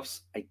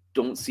playoffs. I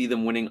don't see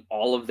them winning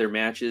all of their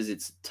matches.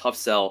 It's a tough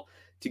sell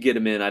to get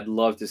him in. I'd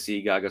love to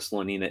see Gaga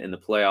Slonina in the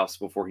playoffs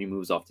before he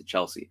moves off to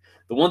Chelsea.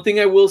 The one thing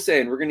I will say,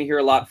 and we're going to hear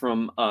a lot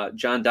from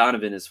John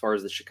Donovan as far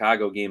as the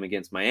Chicago game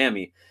against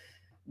Miami,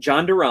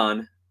 John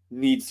Duran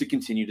needs to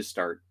continue to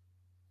start.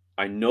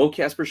 I know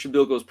Kasper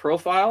Shabilko's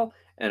profile,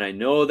 and I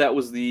know that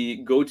was the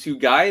go-to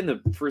guy in the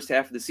first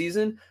half of the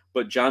season,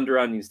 but John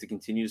Duran needs to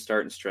continue to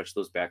start and stretch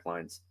those back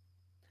lines.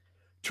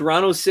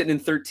 Toronto's sitting in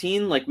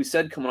 13, like we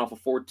said, coming off a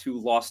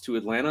 4-2 loss to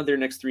Atlanta. Their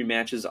next 3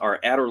 matches are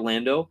at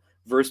Orlando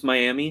versus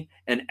Miami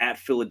and at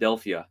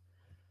Philadelphia.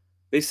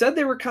 They said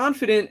they were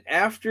confident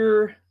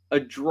after a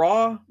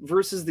draw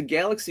versus the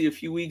Galaxy a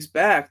few weeks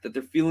back that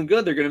they're feeling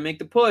good. They're going to make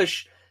the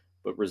push,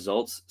 but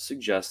results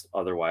suggest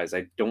otherwise.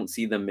 I don't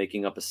see them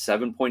making up a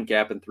 7-point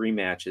gap in 3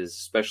 matches,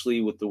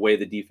 especially with the way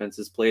the defense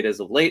has played as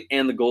of late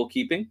and the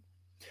goalkeeping.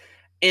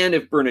 And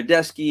if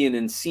Bernadeschi and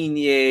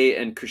Insigne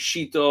and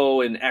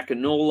Crescito and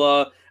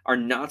Akinola are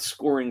not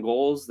scoring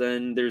goals,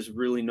 then there's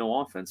really no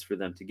offense for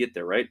them to get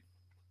there, right?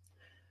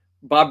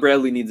 Bob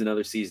Bradley needs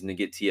another season to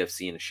get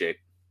TFC into shape.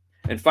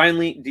 And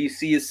finally,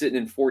 DC is sitting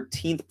in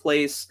 14th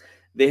place.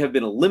 They have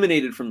been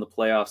eliminated from the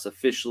playoffs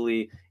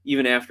officially,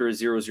 even after a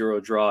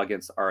 0-0 draw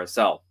against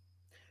RSL.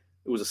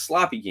 It was a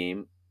sloppy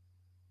game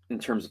in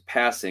terms of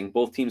passing.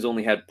 Both teams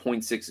only had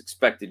 0.6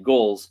 expected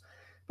goals.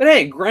 But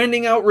hey,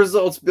 grinding out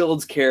results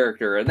builds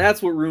character, and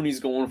that's what Rooney's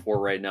going for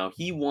right now.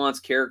 He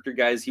wants character,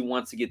 guys. He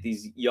wants to get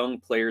these young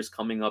players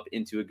coming up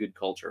into a good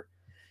culture.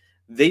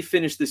 They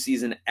finished the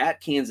season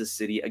at Kansas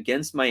City,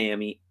 against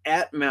Miami,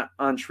 at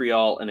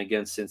Montreal, and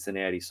against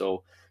Cincinnati.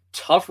 So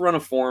tough run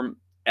of form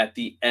at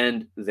the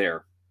end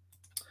there.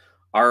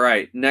 All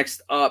right,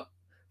 next up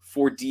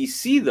for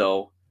DC,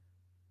 though,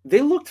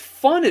 they looked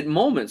fun at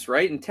moments,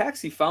 right? And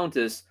Taxi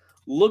Fountas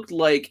looked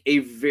like a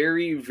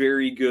very,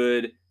 very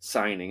good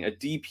signing, a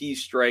DP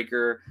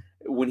striker.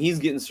 When he's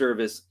getting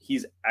service,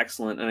 he's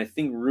excellent. And I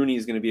think Rooney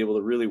is going to be able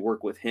to really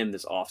work with him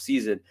this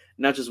offseason,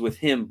 not just with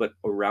him, but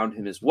around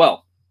him as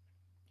well.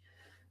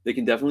 They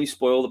can definitely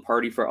spoil the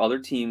party for other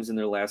teams in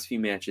their last few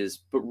matches.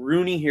 But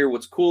Rooney here,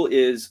 what's cool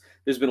is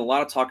there's been a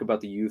lot of talk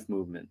about the youth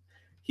movement.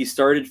 He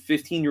started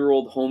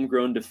 15-year-old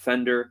homegrown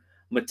defender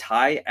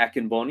Matai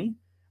Akinboni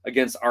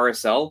against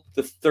RSL,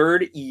 the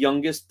 3rd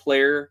youngest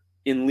player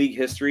in league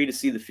history to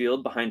see the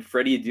field behind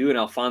Freddie Adu and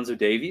Alphonso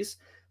Davies.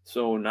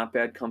 So not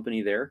bad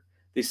company there.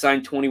 They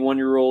signed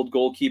 21-year-old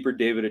goalkeeper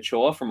David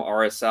Ochoa from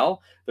RSL.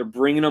 They're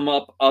bringing him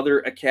up other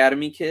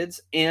academy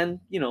kids and,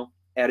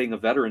 adding a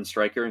veteran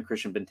striker in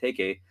Christian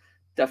Benteke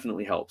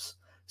definitely helps.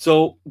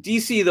 So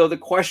DC, though, the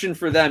question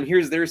for them,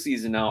 here's their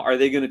season now. Are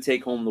they going to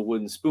take home the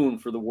wooden spoon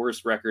for the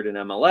worst record in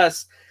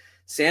MLS?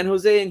 San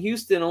Jose and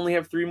Houston only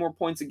have 3 more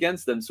points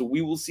against them. So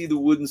we will see the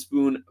wooden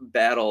spoon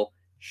battle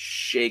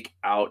shake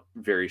out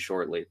very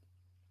shortly.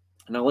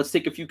 Now let's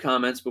take a few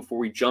comments before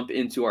we jump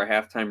into our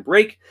halftime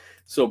break.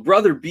 So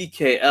brother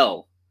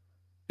BKL,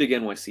 big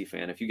NYC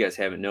fan, if you guys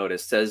haven't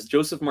noticed, says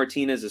Joseph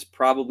Martinez is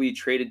probably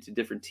traded to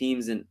different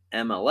teams in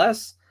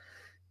MLS.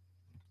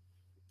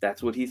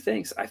 That's what he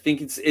thinks. I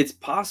think it's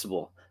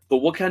possible. But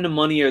what kind of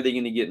money are they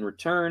going to get in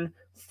return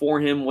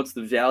for him? What's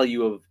the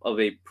value of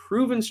a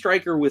proven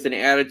striker with an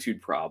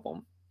attitude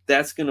problem?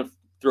 That's going to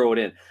throw it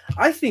in.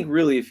 I think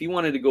really if he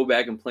wanted to go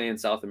back and play in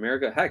South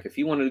America, heck, if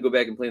he wanted to go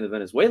back and play in the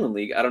Venezuelan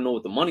league, I don't know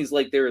what the money's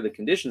like there or the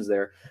conditions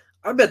there.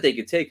 I bet they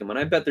could take him. And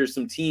I bet there's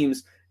some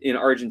teams in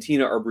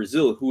Argentina or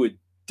Brazil who would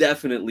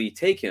definitely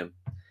take him.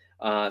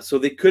 So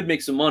they could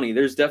make some money.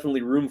 There's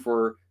definitely room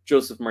for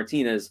Joseph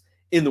Martinez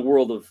in the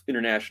world of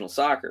international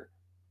soccer.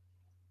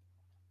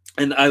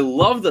 And I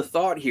love the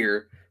thought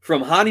here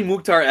from Hani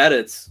Mukhtar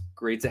Edits.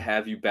 Great to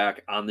have you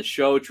back on the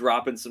show,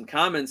 dropping some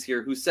comments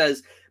here, who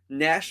says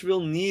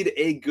Nashville need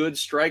a good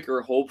striker.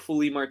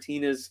 Hopefully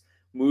Martinez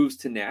moves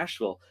to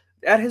Nashville.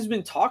 That has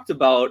been talked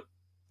about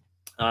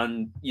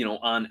on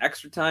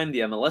Extra Time,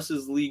 the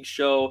MLS's league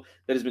show,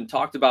 that has been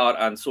talked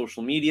about on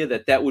social media,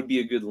 that would be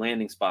a good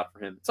landing spot for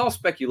him. It's all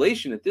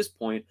speculation at this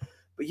point,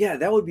 but yeah,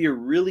 that would be a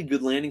really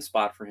good landing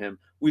spot for him.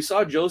 We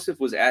saw Joseph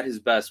was at his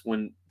best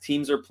when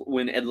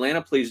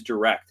Atlanta plays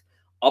direct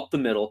up the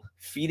middle,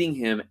 feeding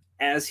him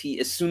as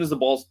soon as the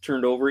ball's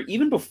turned over,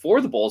 even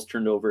before the ball's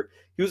turned over.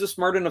 He was a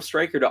smart enough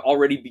striker to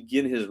already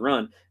begin his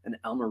run, and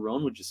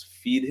Almiron would just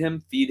feed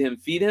him,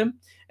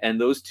 and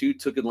those two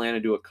took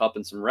Atlanta to a cup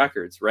and some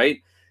records,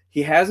 right?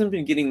 He hasn't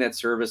been getting that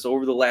service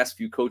over the last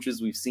few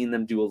coaches. We've seen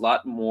them do a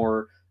lot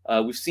more.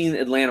 We've seen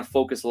Atlanta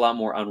focus a lot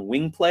more on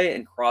wing play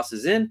and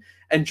crosses in,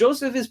 and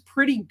Joseph is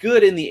pretty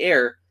good in the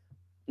air.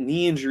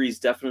 Knee injuries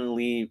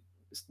definitely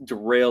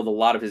derailed a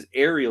lot of his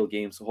aerial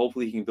game, so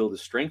hopefully he can build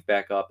his strength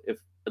back up if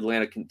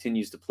Atlanta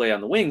continues to play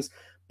on the wings.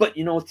 But,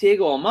 with Thiago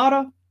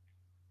Almada,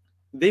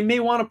 they may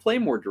want to play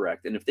more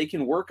direct. And if they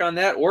can work on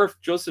that, or if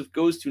Joseph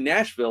goes to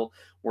Nashville,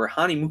 where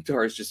Hani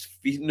Mukhtar is just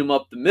feeding him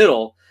up the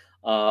middle,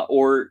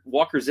 or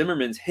Walker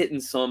Zimmerman's hitting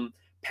some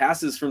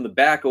passes from the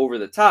back over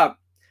the top,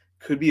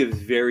 could be a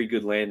very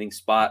good landing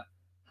spot.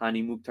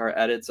 Hani Mukhtar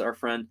Edits, our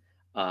friend.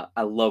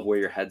 I love where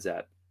your head's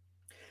at.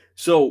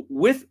 So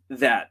with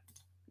that,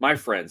 my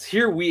friends,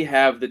 here we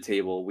have the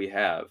table. We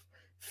have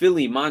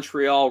Philly,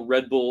 Montreal,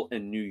 Red Bull,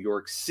 and New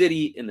York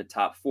City in the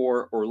top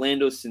 4.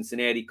 Orlando,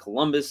 Cincinnati,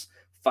 Columbus,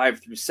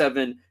 5 through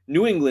 7.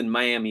 New England,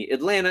 Miami,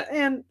 Atlanta,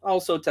 and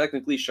also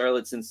technically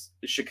Charlotte, since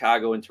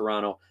Chicago and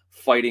Toronto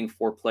fighting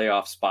for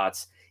playoff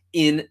spots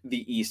in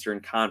the Eastern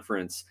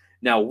Conference.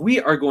 Now,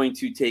 we are going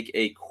to take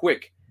a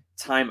quick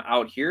time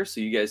out here so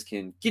you guys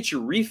can get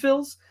your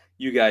refills.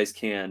 You guys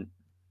can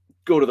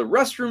go to the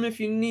restroom if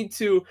you need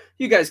to.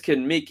 You guys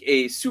can make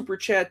a super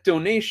chat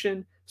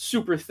donation.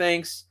 Super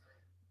thanks.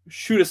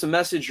 Shoot us a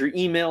message or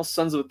email,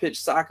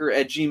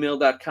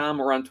 sonsofapitchsoccer@gmail.com,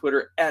 or on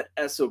Twitter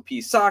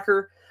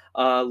 @SOPsoccer.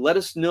 Let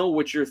us know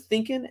what you're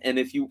thinking. And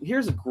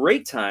here's a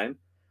great time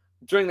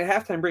during the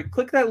halftime break,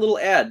 click that little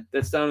ad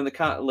that's down in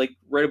the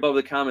right above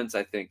the comments,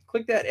 I think.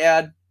 Click that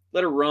ad,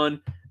 let it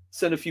run,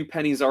 send a few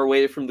pennies our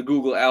way from the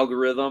Google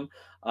algorithm.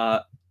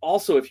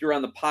 Also, if you're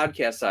on the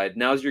podcast side,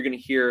 now's you're going to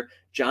hear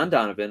John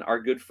Donovan, our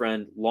good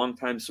friend,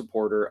 longtime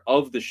supporter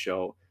of the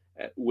show,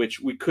 which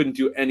we couldn't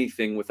do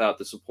anything without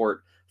the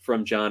support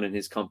from John and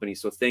his company.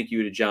 So thank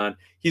you to John.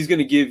 He's going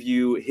to give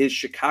you his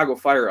Chicago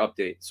Fire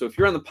update. So if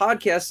you're on the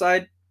podcast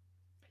side,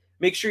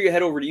 make sure you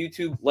head over to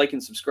YouTube, like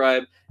and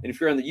subscribe. And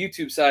if you're on the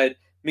YouTube side,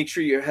 make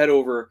sure you head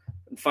over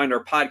and find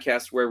our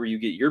podcast wherever you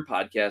get your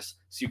podcasts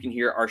so you can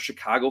hear our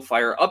Chicago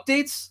Fire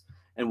updates.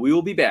 And we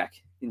will be back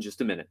in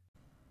just a minute.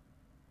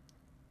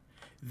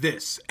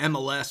 This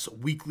MLS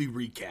Weekly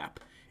Recap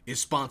is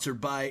sponsored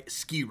by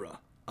Skira,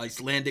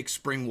 Icelandic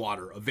spring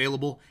water,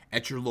 available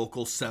at your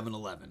local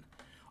 7-Eleven.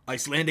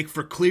 Icelandic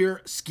for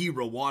clear,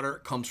 Skira water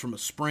comes from a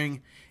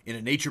spring in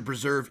a nature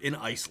preserve in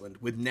Iceland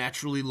with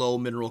naturally low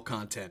mineral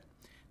content.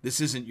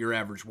 This isn't your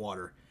average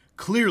water.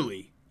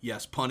 Clearly,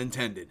 yes, pun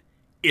intended,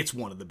 it's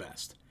one of the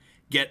best.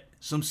 Get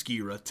some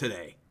Skira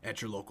today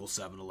at your local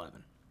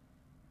 7-Eleven.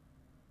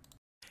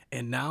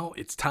 And now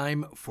it's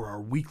time for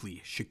our weekly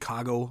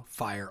Chicago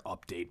Fire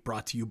update,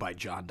 brought to you by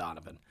John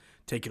Donovan.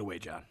 Take it away,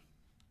 John.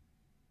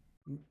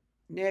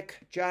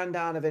 Nick, John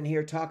Donovan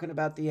here, talking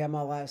about the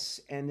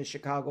MLS and the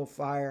Chicago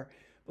Fire.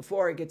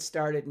 Before I get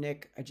started,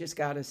 Nick, I just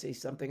got to say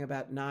something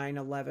about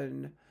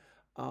 9/11.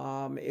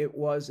 It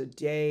was a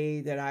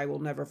day that I will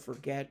never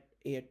forget.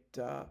 It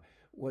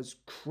was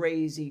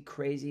crazy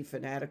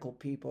fanatical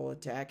people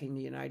attacking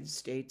the United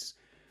States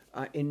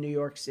in New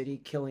York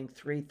City, killing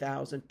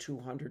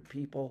 3,200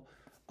 people.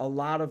 A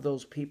lot of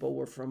those people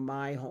were from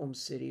my home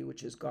city,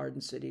 which is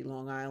Garden City,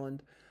 Long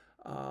Island.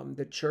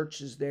 The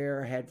churches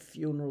there had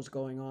funerals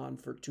going on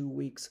for 2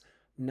 weeks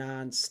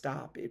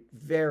nonstop.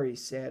 Very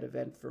sad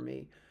event for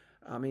me.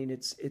 I mean,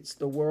 it's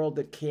the world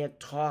that can't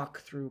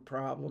talk through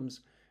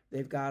problems.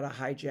 They've got to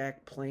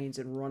hijack planes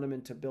and run them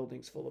into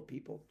buildings full of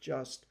people.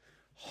 Just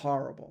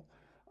horrible.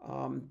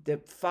 The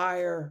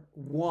Fire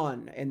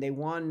won, and they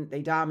won.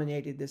 They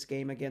dominated this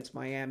game against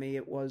Miami.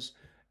 It was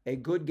a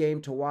good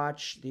game to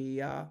watch.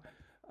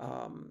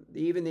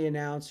 Even the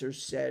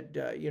announcers said,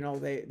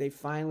 they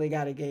finally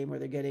got a game where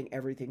they're getting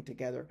everything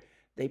together.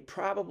 They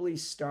probably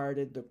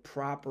started the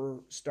proper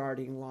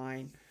starting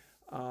line.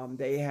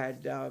 They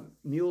had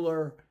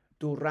Mueller,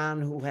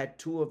 Duran, who had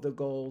two of the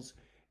goals,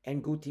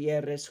 and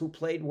Gutierrez, who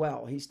played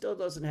well. He still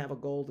doesn't have a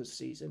goal this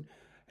season,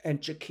 and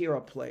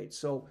Shakira played.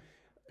 So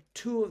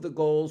two of the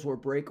goals were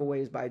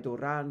breakaways by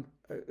Duran.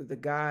 The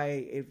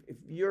guy, if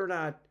you're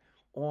not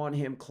on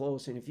him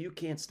close, and if you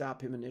can't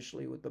stop him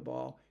initially with the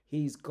ball,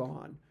 he's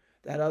gone.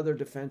 That other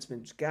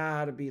defenseman's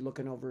got to be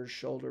looking over his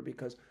shoulder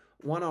because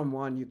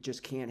one-on-one, you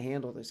just can't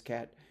handle this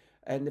cat.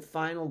 And the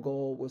final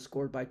goal was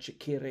scored by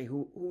Chikire,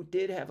 who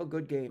did have a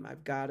good game.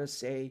 I've got to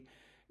say,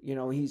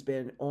 he's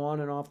been on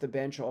and off the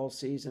bench all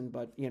season,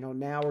 but,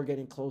 now we're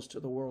getting close to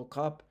the World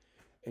Cup,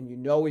 and he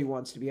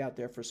wants to be out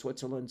there for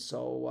Switzerland.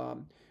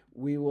 So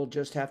we will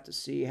just have to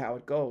see how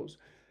it goes.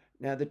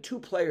 Now, the two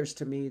players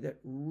to me that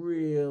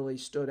really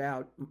stood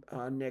out,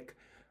 Nick,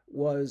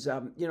 was,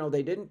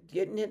 they didn't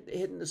get hit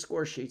in the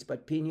score sheets,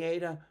 but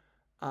Pineda,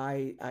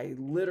 I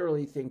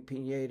literally think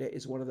Pineda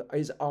is one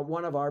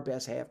of our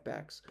best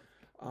halfbacks.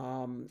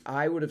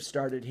 I would have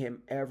started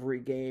him every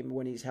game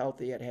when he's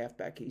healthy at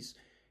halfback. He's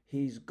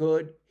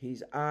good.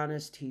 He's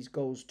honest. He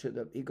goes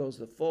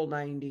the full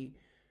 90.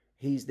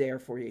 He's there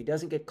for you. He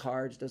doesn't get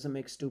cards. Doesn't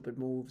make stupid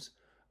moves.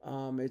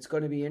 It's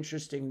going to be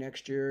interesting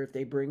next year if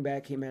they bring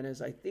back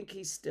Jimenez. I think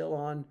he's still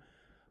on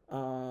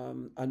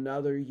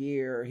another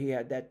year. He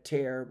had that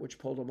tear which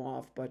pulled him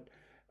off, but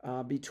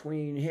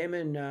between him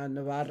and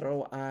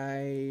Navarro,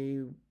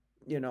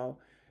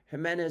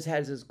 Jimenez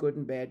has his good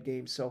and bad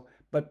games. So,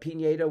 but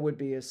Pineda would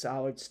be a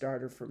solid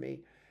starter for me.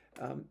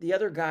 The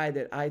other guy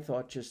that I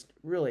thought just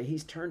really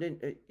he's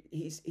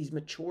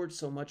matured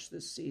so much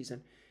this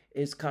season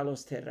is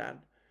Carlos Terran.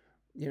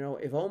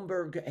 If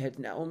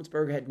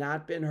Olmsberg had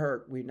not been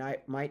hurt, we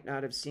might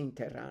not have seen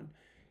Terran.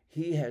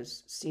 He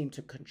has seemed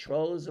to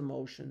control his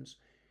emotions.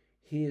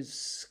 His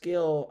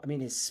skill,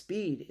 his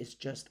speed is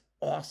just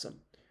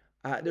awesome.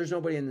 There's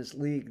nobody in this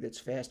league that's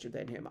faster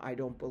than him, I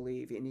don't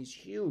believe. And he's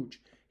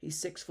huge.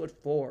 He's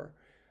 6'4".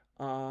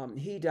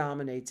 He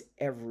dominates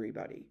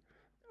everybody.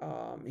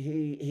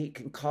 He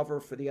can cover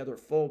for the other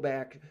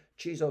fullback.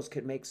 Chizos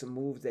can make some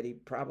moves that he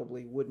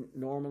probably wouldn't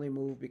normally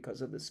move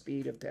because of the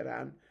speed of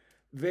Terran.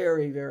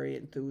 Very, very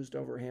enthused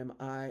over him.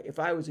 If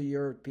I was a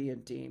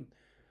European team,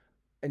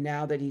 and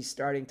now that he's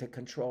starting to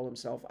control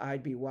himself,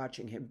 I'd be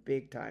watching him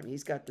big time.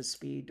 He's got the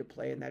speed to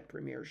play in that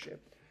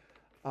Premiership.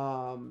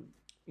 The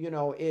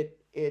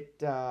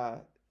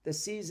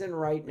season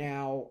right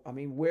now,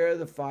 where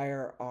the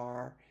Fire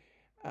are,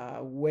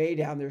 way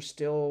down, they're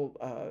still,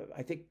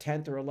 I think,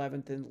 10th or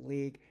 11th in the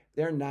league.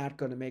 They're not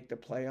going to make the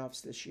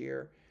playoffs this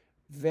year.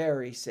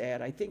 Very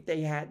sad. I think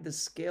they had the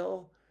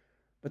skill,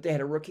 but they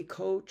had a rookie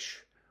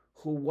coach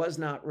who was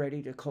not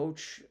ready to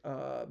coach,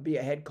 be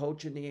a head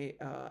coach in the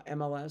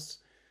MLS.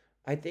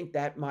 I think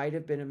that might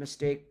have been a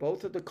mistake.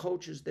 Both of the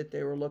coaches that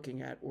they were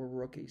looking at were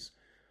rookies.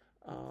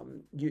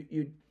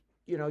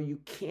 You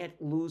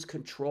can't lose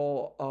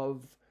control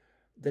of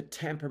the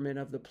temperament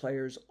of the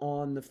players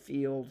on the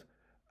field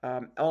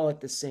all at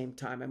the same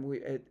time.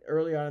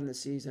 Early on in the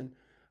season,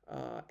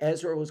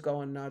 Ezra was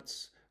going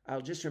nuts.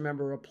 I'll just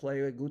remember a play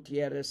where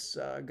Gutierrez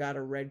got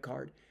a red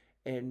card,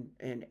 and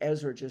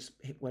Ezra just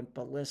went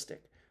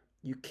ballistic.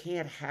 You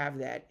can't have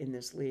that in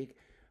this league.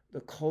 The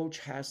coach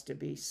has to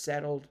be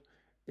settled.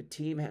 The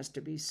team has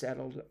to be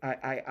settled.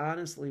 I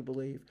honestly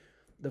believe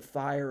the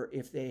Fire,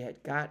 if they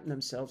had gotten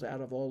themselves out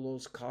of all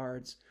those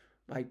cards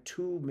by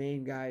two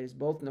main guys,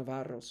 both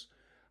Navarros,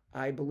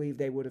 I believe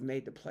they would have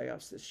made the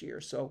playoffs this year.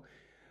 So,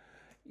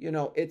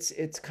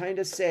 it's kind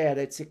of sad.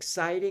 It's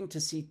exciting to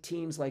see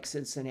teams like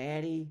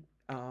Cincinnati.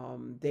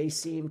 They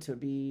seem to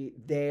be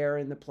there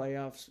in the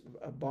playoffs,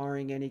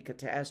 barring any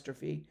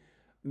catastrophe.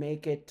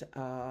 Make it.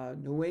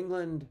 New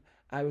England,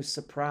 I was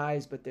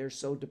surprised, but they're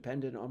so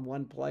dependent on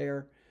one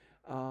player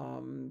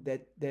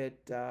that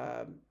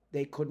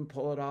they couldn't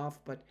pull it off.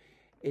 But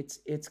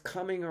it's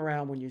coming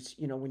around when you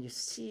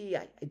see.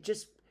 It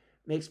just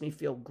makes me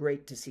feel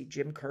great to see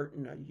Jim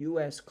Curtin, a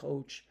U.S.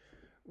 coach,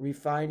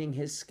 refining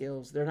his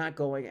skills. They're not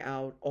going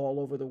out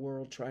all over the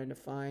world trying to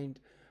find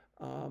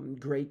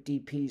great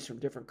DPs from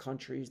different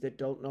countries that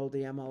don't know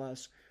the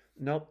MLS.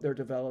 Nope, they're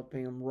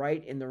developing them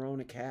right in their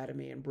own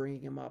academy and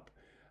bringing them up.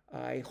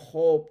 I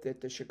hope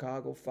that the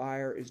Chicago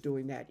Fire is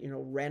doing that.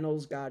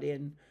 Reynolds got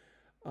in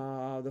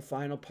the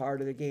final part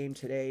of the game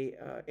today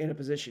in a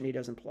position he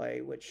doesn't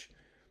play, which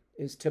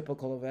is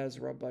typical of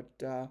Ezra. But,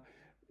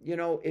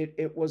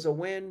 it was a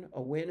win.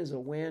 A win is a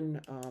win.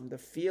 The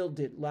field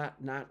did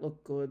not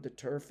look good. The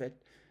turf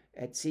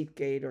at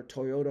Seatgate or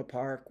Toyota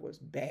Park was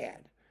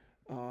bad.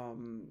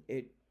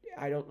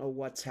 I don't know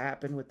what's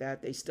happened with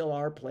that. They still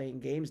are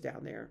playing games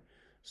down there.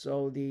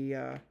 So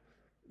the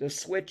the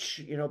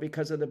switch,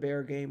 because of the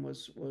Bear game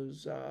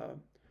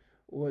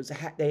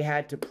they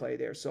had to play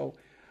there. So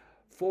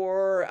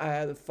for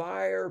the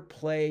Fire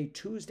play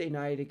Tuesday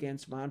night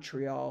against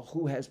Montreal,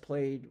 who has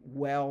played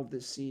well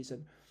this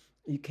season.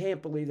 You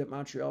can't believe that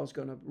Montreal is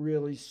going to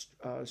really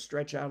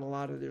stretch out a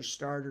lot of their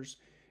starters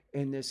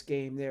in this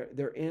game.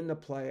 They're in the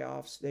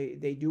playoffs.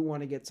 They do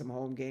want to get some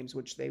home games,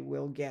 which they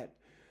will get.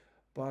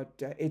 But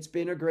it's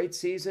been a great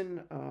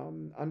season.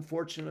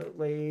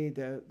 Unfortunately,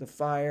 the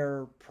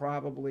Fire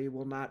probably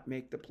will not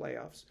make the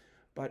playoffs.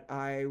 But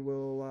I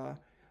will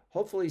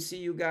hopefully see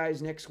you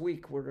guys next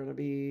week. We're going to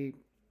be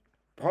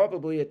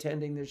probably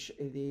attending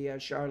the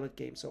Charlotte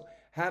game. So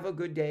have a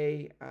good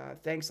day.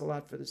 Thanks a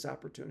lot for this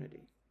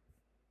opportunity.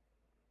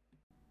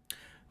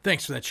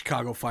 Thanks for that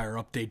Chicago Fire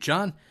update,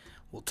 John.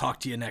 We'll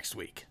talk to you next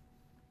week.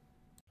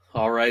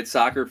 All right,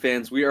 soccer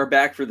fans, we are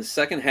back for the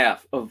second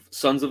half of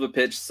Sons of a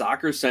Pitch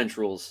Soccer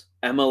Central's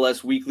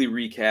MLS Weekly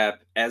Recap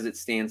as it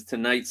stands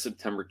tonight,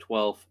 September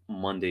 12th,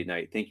 Monday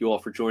night. Thank you all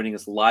for joining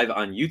us live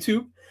on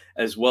YouTube,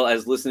 as well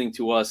as listening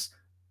to us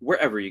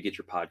wherever you get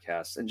your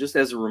podcasts. And just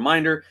as a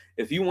reminder,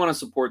 if you want to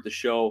support the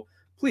show,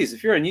 please,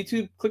 if you're on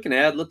YouTube, click an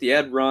ad, let the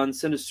ad run,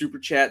 send a super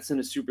chat, send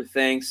a super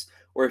thanks.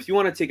 Or if you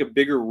want to take a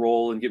bigger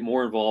role and get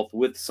more involved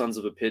with Sons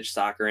of a Pitch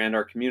Soccer and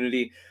our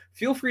community,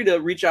 feel free to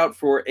reach out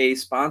for a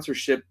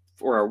sponsorship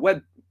for our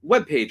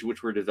web page,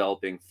 which we're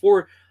developing,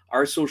 for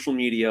our social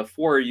media,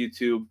 for our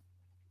YouTube,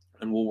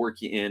 and we'll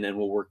work you in and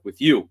we'll work with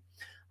you.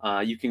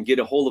 You can get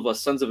a hold of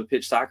us,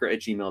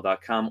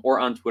 sonsofapitchsoccer@gmail.com, or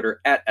on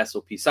Twitter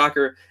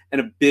 @SOPsoccer.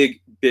 And a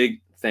big,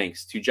 big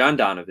thanks to John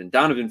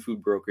Donovan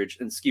Food Brokerage,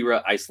 and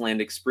Skira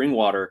Icelandic Spring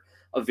Water,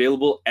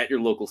 available at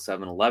your local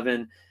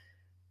 7-Eleven.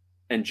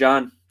 And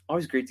John,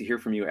 always great to hear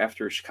from you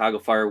after a Chicago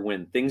Fire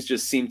win. Things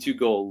just seem to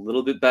go a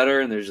little bit better,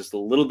 and there's just a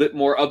little bit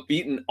more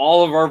upbeat in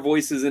all of our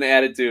voices and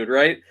attitude,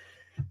 right?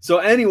 So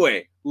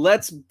anyway,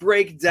 let's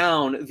break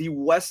down the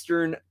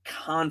Western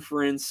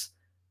Conference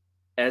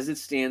as it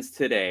stands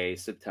today,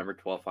 September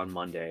 12th on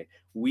Monday.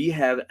 We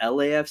have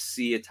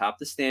LAFC atop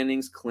the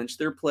standings, clinch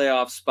their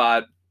playoff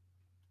spot,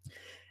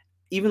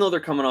 even though they're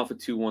coming off a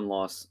 2-1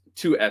 loss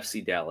to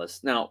FC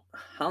Dallas. Now,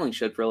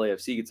 Hollingshed for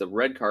LAFC gets a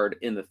red card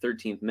in the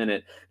 13th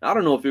minute. Now, I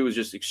don't know if it was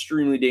just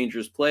extremely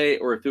dangerous play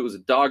or if it was a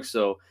dog.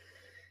 So,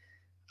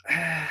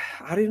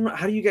 how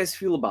do you guys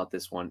feel about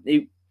this one?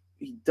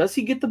 Does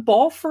he get the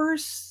ball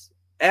first?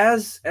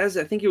 As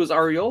I think it was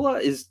Areola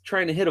is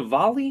trying to hit a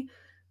volley,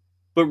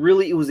 but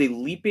really it was a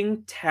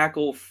leaping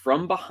tackle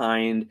from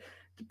behind.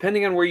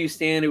 Depending on where you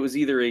stand, it was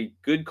either a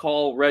good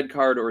call, red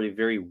card, or a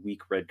very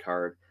weak red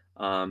card.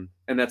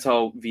 And that's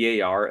how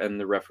VAR and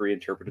the referee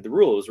interpreted the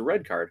rule. It was a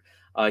red card.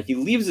 He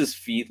leaves his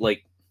feet,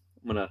 like,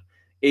 I'm going to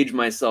age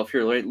myself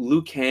here, right?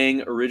 Liu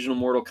Kang, original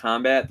Mortal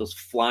Kombat, those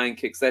flying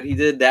kicks that he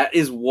did, that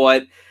is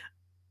what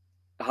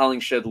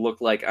Hollingshed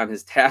looked like on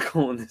his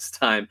tackle in this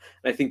time.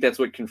 And I think that's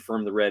what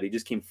confirmed the red. He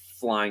just came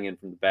flying in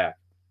from the back.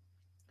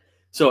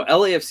 So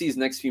LAFC's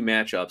next few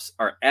matchups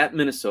are at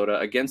Minnesota,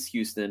 against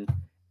Houston,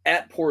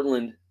 at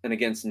Portland, and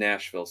against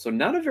Nashville. So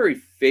not a very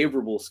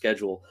favorable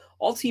schedule.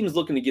 All teams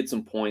looking to get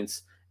some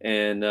points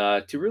and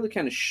to really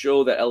kind of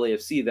show that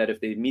LAFC that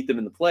if they meet them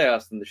in the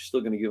playoffs, then they're still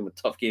going to give them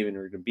a tough game and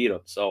they're going to beat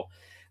them. So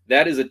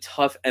that is a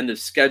tough end of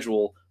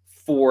schedule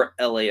for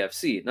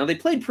LAFC. Now, they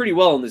played pretty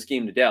well in this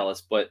game to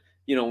Dallas, but,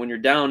 when you're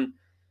down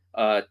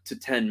to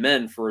 10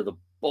 men for the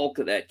bulk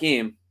of that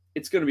game,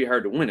 it's going to be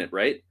hard to win it,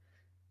 right?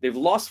 They've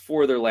lost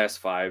 4 of their last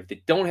 5.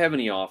 They don't have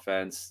any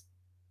offense.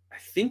 I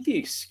think the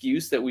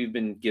excuse that we've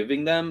been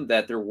giving them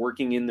that they're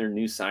working in their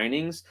new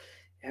signings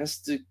has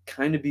to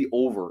kind of be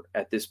over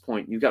at this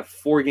point. You've got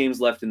 4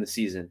 games left in the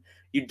season.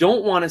 You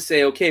don't want to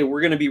say, okay,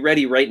 we're going to be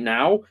ready right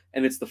now,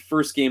 and it's the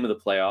first game of the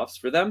playoffs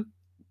for them.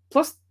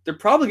 Plus, they're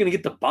probably going to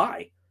get the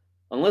bye.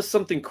 Unless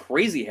something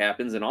crazy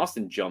happens and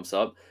Austin jumps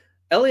up,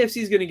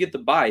 LAFC is going to get the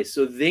bye.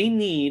 So they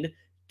need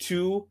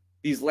to,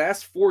 these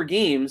last 4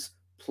 games,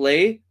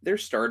 play their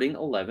starting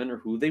 11 or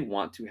who they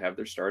want to have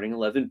their starting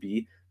 11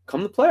 be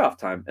come the playoff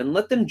time, and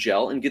let them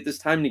gel and get this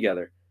time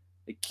together.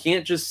 They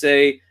can't just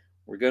say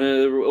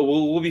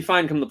we'll be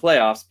fine come the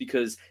playoffs,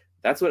 because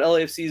that's what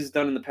LAFC has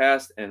done in the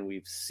past, and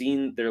we've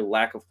seen their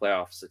lack of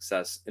playoff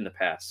success in the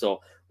past.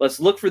 So let's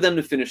look for them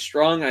to finish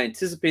strong. I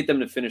anticipate them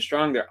to finish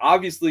strong. They're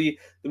obviously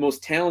the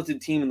most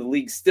talented team in the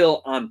league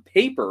still on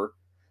paper.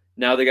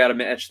 Now they got to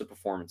match the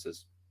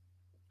performances.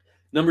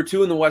 Number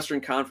 2 in the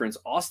Western Conference,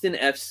 Austin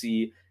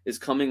FC is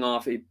coming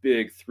off a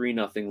big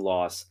 3-0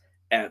 loss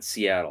at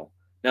Seattle.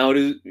 Now,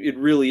 it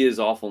really is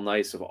awful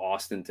nice of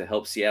Austin to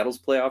help Seattle's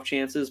playoff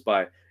chances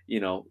by,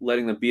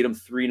 letting them beat them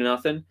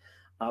 3-0.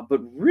 But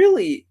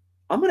really,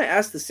 I'm going to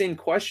ask the same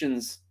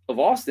questions of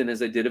Austin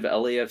as I did of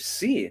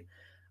LAFC.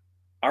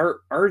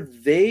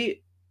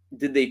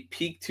 Did they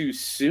peak too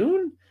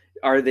soon?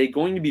 Are they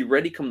going to be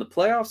ready come the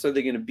playoffs? Are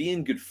they going to be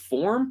in good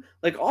form?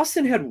 Like,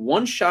 Austin had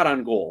 1 shot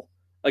on goal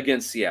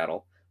against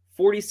Seattle,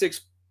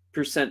 46%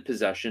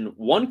 possession,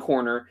 1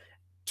 corner,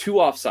 2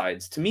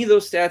 offsides. To me,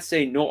 those stats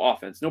say no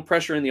offense, no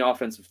pressure in the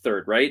offensive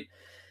third, right?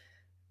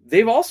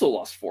 They've also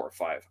lost 4 or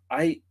 5.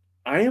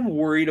 I am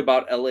worried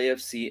about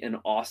LAFC and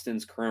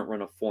Austin's current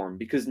run of form,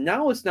 because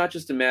now it's not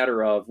just a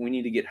matter of we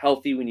need to get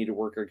healthy, we need to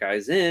work our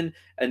guys in,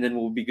 and then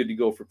we'll be good to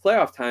go for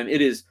playoff time.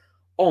 It is,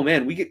 oh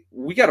man,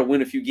 we got to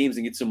win a few games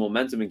and get some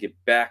momentum and get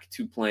back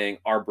to playing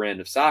our brand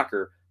of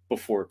soccer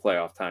before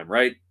playoff time,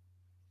 right?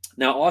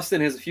 Now,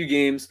 Austin has a few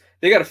games.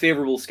 They got a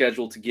favorable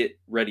schedule to get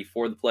ready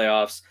for the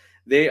playoffs.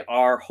 They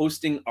are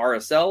hosting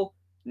RSL,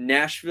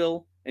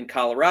 Nashville, and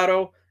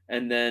Colorado,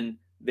 and then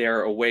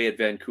they're away at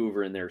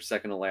Vancouver in their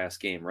second to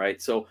last game,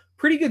 right? So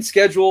pretty good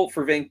schedule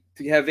for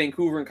to have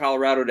Vancouver and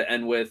Colorado to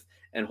end with,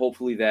 and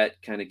hopefully that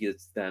kind of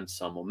gets them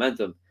some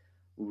momentum.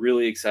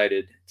 Really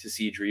excited to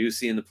see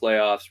Driussi in the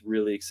playoffs.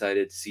 Really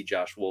excited to see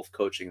Josh Wolf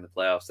coaching in the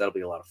playoffs. That'll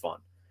be a lot of fun.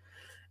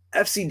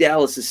 FC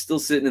Dallas is still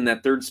sitting in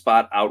that third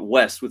spot out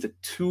west with a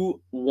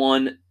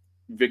 2-1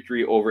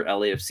 victory over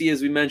LAFC,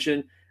 as we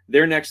mentioned.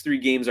 Their next 3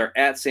 games are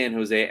at San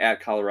Jose, at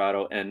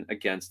Colorado, and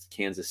against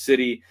Kansas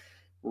City.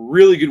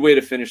 Really good way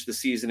to finish the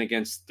season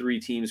against 3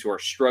 teams who are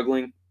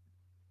struggling.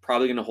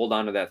 Probably going to hold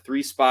on to that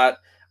 3 spot.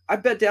 I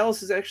bet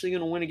Dallas is actually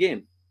going to win a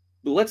game.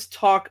 But let's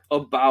talk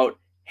about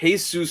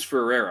Jesus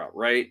Ferreira,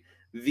 right?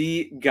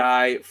 The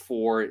guy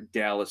for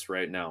Dallas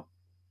right now.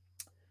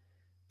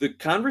 The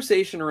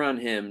conversation around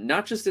him,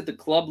 not just at the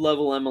club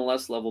level,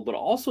 MLS level, but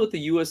also at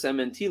the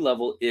USMNT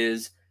level,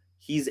 is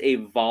he's a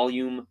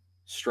volume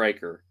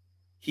striker.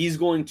 He's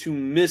going to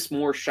miss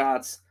more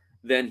shots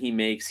than he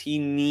makes. He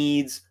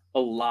needs a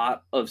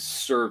lot of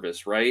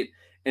service, right?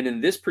 And in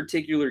this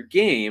particular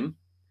game,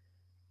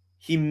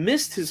 he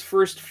missed his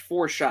first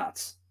 4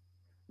 shots,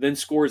 then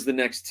scores the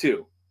next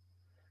 2,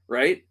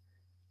 right?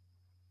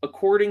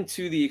 According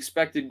to the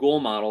expected goal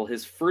model,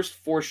 his first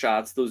 4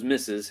 shots, those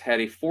misses, had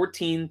a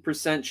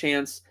 14%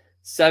 chance,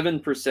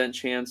 7%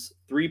 chance,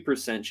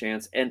 3%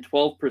 chance, and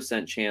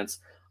 12% chance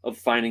of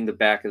finding the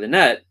back of the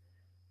net,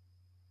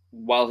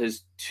 while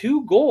his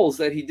 2 goals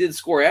that he did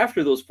score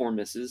after those 4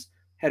 misses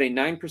had a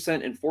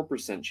 9% and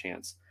 4%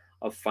 chance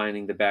of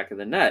finding the back of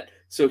the net.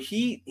 So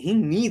he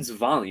needs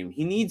volume.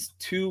 He needs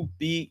to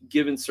be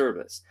given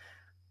service.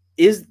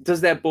 Does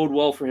that bode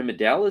well for him at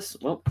Dallas?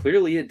 Well,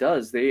 clearly it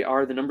does. They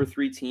are the number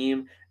 3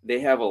 team. They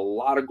have a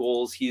lot of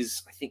goals.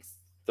 He's, I think,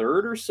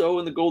 3rd or so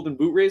in the Golden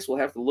Boot race. We'll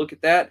have to look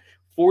at that.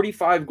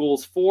 45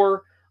 goals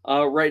for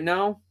right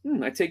now.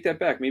 I take that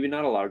back. Maybe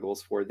not a lot of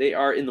goals for. They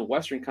are in the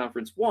Western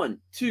Conference 1,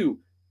 2,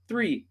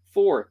 3,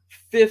 4,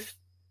 5th,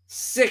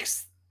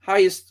 6th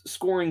highest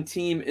scoring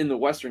team in the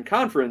Western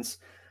Conference.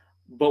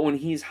 But when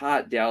he's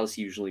hot, Dallas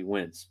usually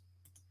wins.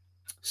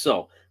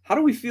 So how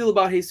do we feel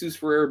about Jesus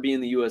Ferreira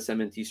being the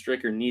USMNT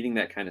striker, needing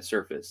that kind of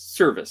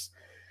service?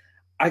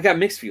 I got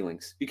mixed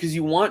feelings, because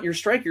you want your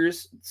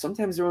strikers,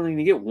 sometimes they're only going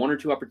to get 1 or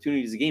 2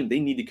 opportunities a game. They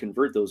need to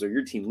convert those or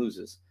your team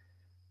loses.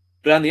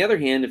 But on the other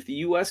hand, if the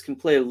U.S. can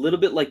play a little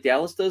bit like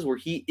Dallas does, where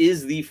he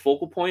is the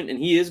focal point and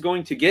he is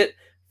going to get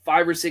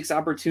 5 or 6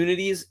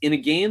 opportunities in a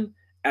game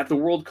at the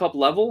World Cup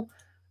level,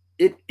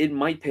 it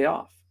might pay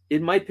off.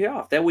 It might pay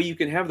off. That way you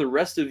can have the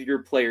rest of your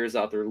players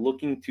out there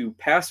looking to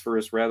pass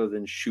first rather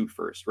than shoot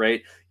first,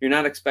 right? You're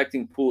not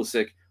expecting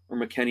Pulisic or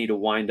McKennie to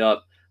wind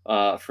up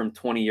from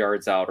 20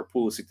 yards out, or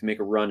Pulisic to make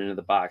a run into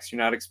the box.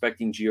 You're not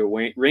expecting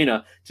Gio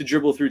Reyna to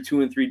dribble through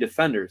 2 and 3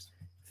 defenders.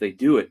 If they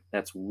do it,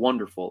 that's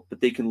wonderful.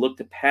 But they can look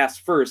to pass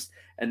first.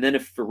 And then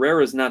if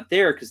Ferreira's not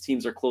there because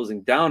teams are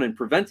closing down and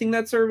preventing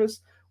that service,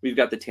 we've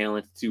got the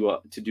talent to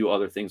do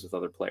other things with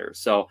other players.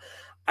 So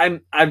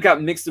I've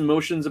got mixed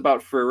emotions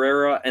about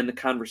Ferreira and the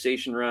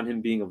conversation around him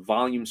being a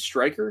volume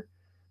striker,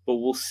 but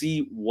we'll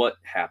see what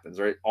happens,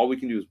 right? All we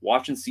can do is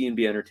watch and see and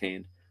be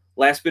entertained.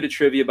 Last bit of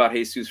trivia about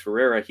Jesus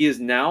Ferreira. He is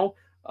now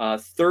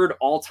 3rd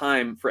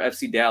all-time for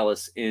FC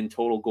Dallas in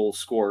total goals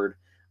scored,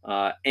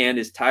 and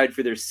is tied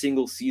for their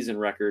single season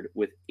record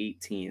with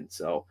 18.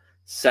 So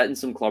setting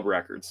some club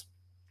records.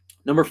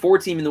 Number 4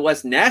 team in the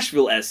West,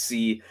 Nashville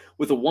SC,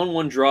 with a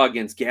 1-1 draw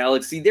against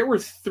Galaxy. There were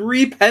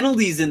 3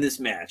 penalties in this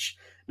match.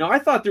 Now, I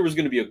thought there was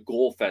going to be a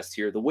goal fest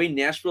here. The way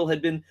Nashville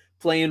had been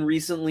playing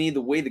recently,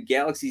 the way the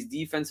Galaxy's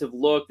defense have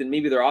looked, and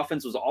maybe their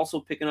offense was also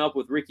picking up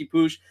with Ricky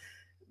Puig.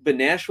 But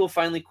Nashville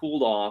finally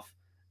cooled off.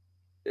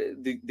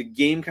 The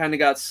game kind of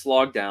got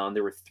slogged down.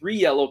 There were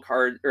 3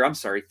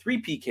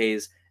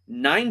 PKs,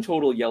 9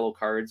 total yellow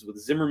cards, with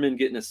Zimmerman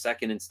getting a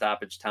second in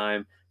stoppage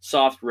time.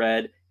 Soft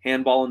red,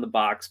 handball in the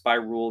box. By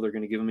rule, they're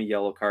going to give him a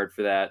yellow card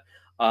for that.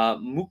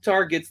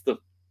 Mukhtar gets the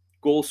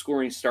goal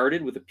scoring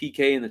started with a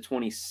PK in the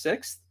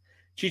 26th.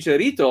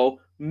 Chicharito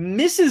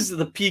misses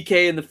the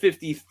PK in the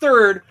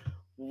 53rd.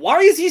 Why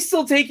is he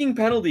still taking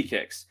penalty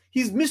kicks?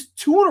 He's missed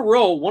 2 in a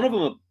row, one of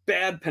them a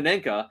bad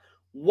Panenka.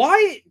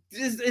 Why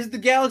is the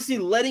Galaxy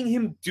letting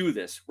him do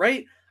this,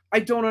 right?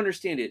 I don't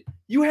understand it.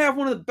 You have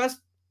one of the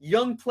best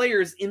young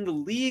players in the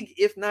league,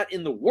 if not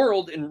in the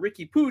world, in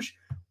Ricky Puig.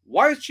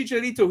 Why is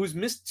Chicharito, who's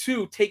missed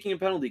 2, taking a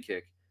penalty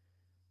kick?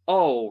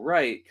 Oh,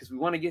 right, because we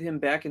want to get him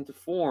back into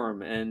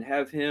form and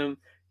have him,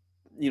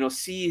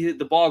 see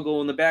the ball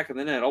go in the back of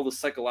the net. All the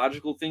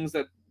psychological things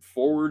that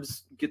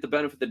forwards get the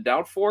benefit of the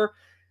doubt for.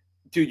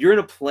 Dude, you're in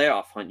a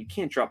playoff hunt. You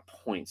can't drop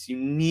points. You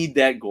need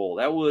that goal.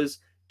 That was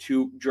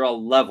to draw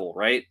level,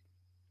 right?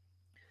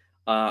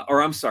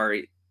 Or I'm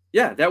sorry.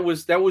 Yeah, that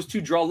was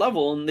 2-draw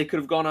level, and they could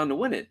have gone on to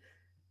win it.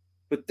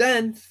 But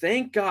then,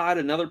 thank God,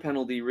 another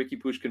penalty. Ricky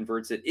Push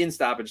converts it in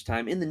stoppage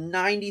time in the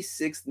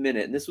 96th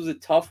minute. And this was a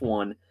tough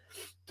one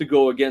to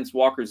go against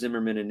Walker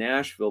Zimmerman in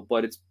Nashville,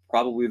 but it's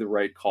probably the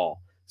right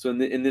call. So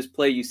in this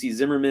play, you see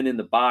Zimmerman in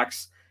the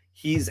box.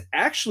 He's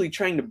actually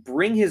trying to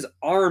bring his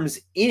arms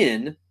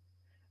in,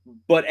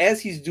 but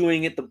as he's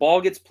doing it, the ball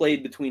gets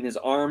played between his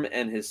arm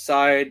and his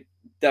side,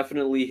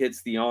 definitely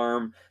hits the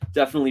arm,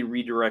 definitely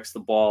redirects the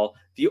ball.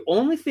 The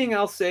only thing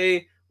I'll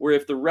say where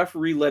if the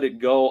referee let it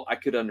go, I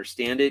could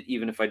understand it,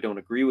 even if I don't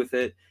agree with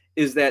it,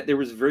 is that there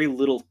was very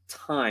little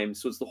time.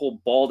 So it's the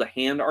whole ball to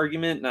hand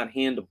argument, not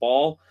hand to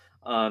ball,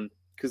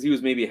 because he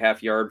was maybe a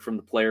half yard from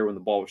the player when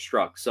the ball was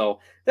struck.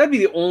 So that'd be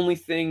the only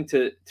thing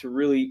to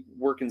really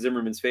work in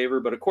Zimmerman's favor.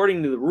 But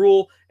according to the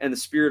rule and the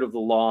spirit of the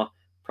law,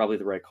 probably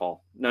the right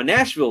call. Now,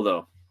 Nashville,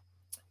 though,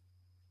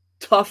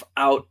 tough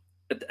out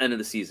at the end of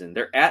the season.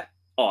 They're at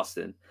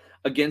Austin,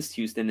 against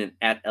Houston, and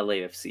at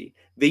LAFC.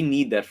 They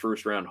need that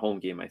first round home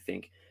game, I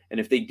think. And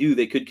if they do,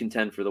 they could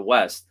contend for the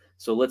West.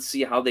 So let's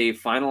see how they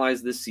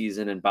finalize this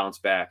season and bounce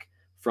back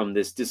from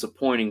this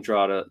disappointing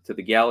draw to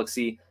the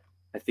Galaxy.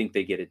 I think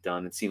they get it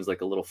done. It seems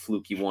like a little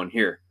fluky one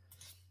here.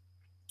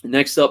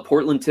 Next up,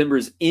 Portland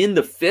Timbers in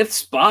the 5th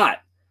spot.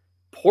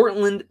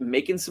 Portland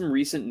making some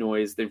recent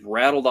noise. They've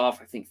rattled off,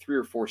 I think, 3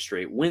 or 4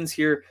 straight wins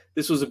here.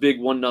 This was a big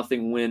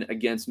 1-0 win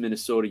against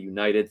Minnesota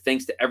United.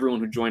 Thanks to everyone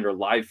who joined our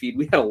live feed.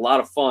 We had a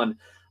lot of fun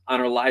on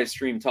our live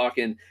stream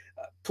talking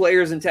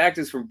players and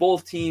tactics from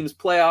both teams,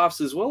 playoffs,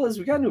 as well as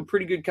we got into a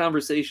pretty good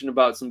conversation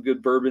about some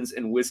good bourbons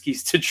and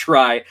whiskeys to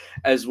try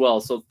as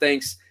well. So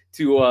thanks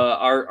to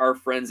our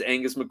friends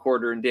Angus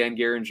McCorder and Dan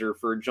Geringer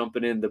for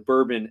jumping in the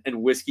bourbon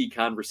and whiskey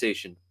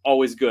conversation.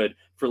 Always good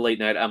for late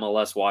night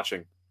MLS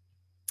watching.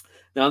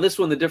 Now, this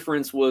one, the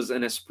difference was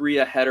an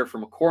Espria header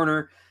from a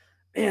corner.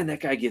 Man,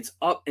 that guy gets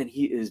up, and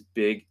he is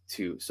big,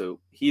 too. So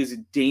he is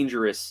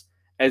dangerous,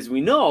 as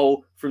we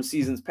know from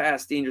seasons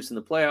past, dangerous in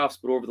the playoffs.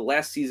 But over the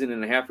last season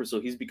and a half or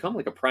so, he's become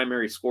like a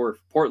primary scorer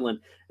for Portland.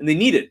 And they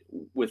need it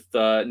with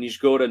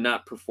Nijgoda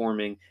not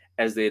performing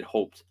as they had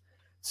hoped.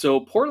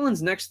 So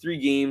Portland's next 3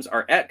 games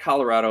are at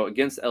Colorado,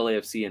 against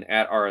LAFC, and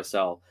at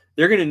RSL.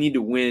 They're going to need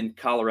to win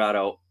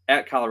Colorado and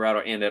at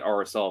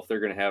RSL if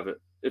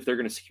they're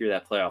going to secure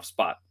that playoff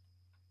spot.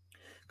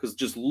 Because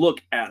just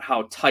look at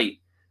how tight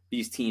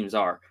these teams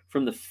are.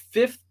 From the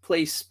 5th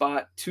place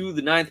spot to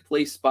the 9th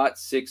place spot,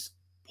 6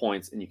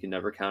 points, and you can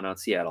never count out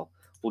Seattle.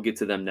 We'll get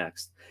to them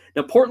next.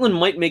 Now, Portland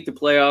might make the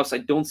playoffs. I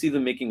don't see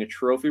them making a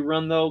trophy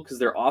run, though, because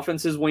their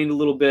offense has waned a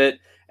little bit,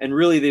 and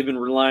really they've been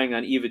relying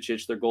on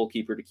Ivicic, their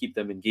goalkeeper, to keep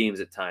them in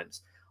games at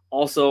times.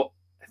 Also,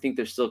 I think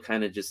they're still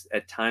kind of just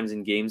at times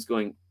in games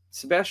going,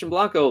 Sebastian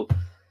Blanco,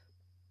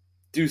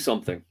 do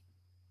something.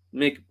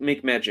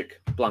 Make magic,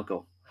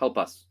 Blanco. Help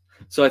us.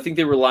 So I think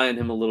they rely on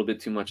him a little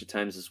bit too much at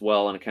times as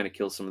well, and it kind of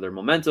kills some of their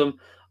momentum.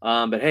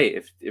 But hey,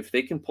 if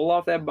they can pull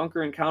off that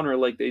bunker encounter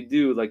like they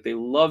do, like they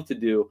love to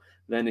do,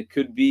 then it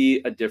could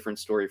be a different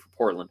story for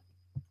Portland.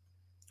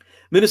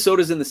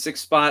 Minnesota's in the 6th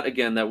spot.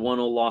 Again, that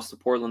 1-0 loss to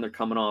Portland they're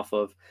coming off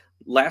of.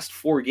 Last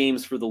 4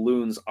 games for the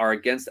Loons are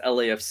against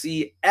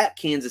LAFC, at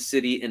Kansas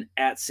City, and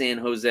at San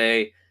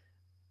Jose,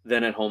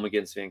 then at home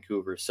against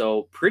Vancouver.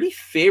 So pretty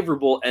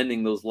favorable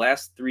ending those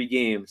last 3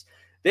 games.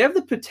 They have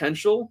the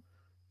potential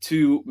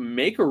to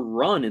make a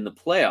run in the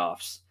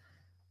playoffs,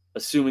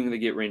 assuming they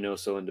get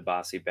Reynoso and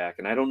Dibassy back.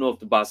 And I don't know if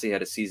Dibassy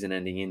had a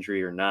season-ending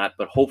injury or not,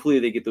 but hopefully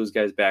they get those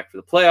guys back for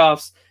the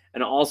playoffs.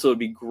 And also it'd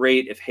be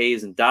great if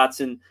Hayes and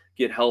Dotson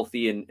get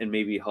healthy and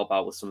maybe help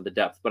out with some of the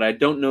depth. But I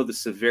don't know the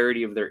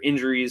severity of their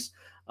injuries,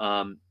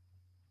 but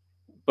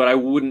I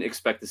wouldn't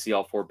expect to see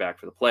all 4 back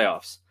for the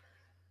playoffs.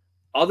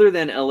 Other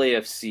than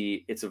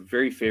LAFC, it's a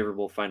very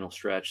favorable final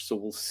stretch, so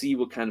we'll see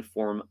what kind of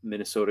form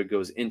Minnesota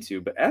goes into.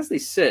 But as they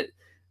sit,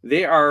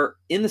 they are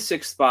in the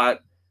 6th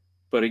spot,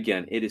 but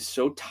again, it is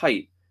so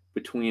tight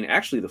between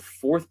actually the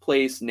 4th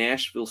place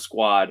Nashville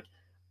squad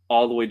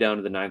all the way down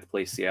to the 9th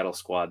place Seattle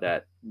squad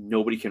that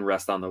nobody can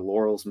rest on their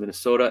laurels,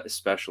 Minnesota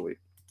especially.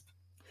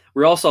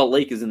 Real Salt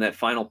Lake is in that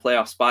final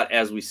playoff spot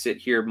as we sit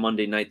here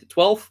Monday night the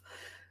 12th,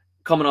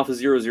 coming off a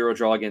 0-0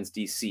 draw against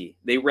DC.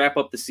 They wrap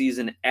up the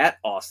season at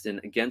Austin,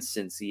 against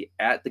Cincy,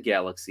 at the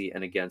Galaxy,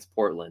 and against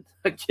Portland.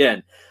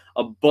 Again,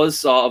 a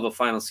buzzsaw of a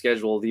final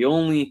schedule. The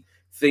only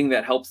thing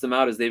that helps them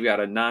out is they've got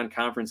a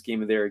non-conference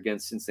game there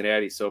against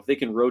Cincinnati. So if they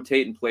can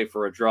rotate and play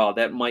for a draw,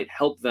 that might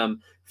help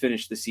them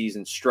finish the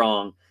season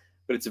strong.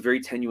 But it's a very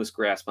tenuous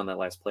grasp on that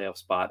last playoff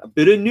spot. A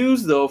bit of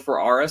news, though, for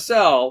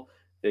RSL.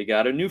 They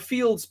got a new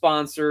field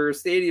sponsor,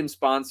 stadium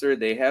sponsor.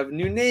 They have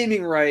new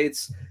naming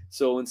rights.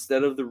 So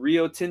instead of the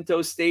Rio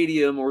Tinto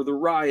Stadium or the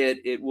Riot,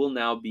 it will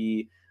now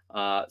be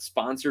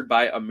sponsored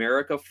by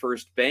America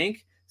First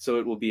Bank. So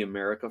it will be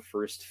America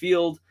First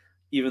Field,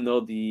 even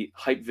though the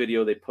hype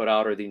video they put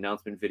out or the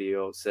announcement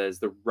video says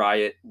the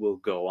Riot will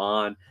go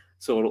on.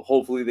 So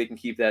hopefully they can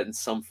keep that in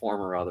some form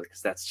or other,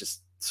 because that's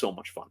just so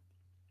much fun.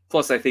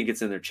 Plus, I think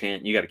it's in their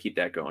chant. You got to keep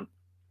that going.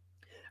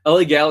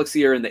 LA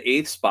Galaxy are in the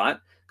 8th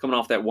spot, coming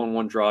off that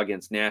 1-1 draw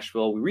against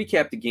Nashville. We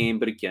recapped the game,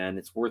 but again,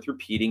 it's worth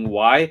repeating.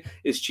 Why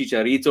is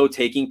Chicharito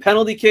taking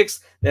penalty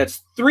kicks?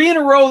 That's 3 in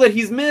a row that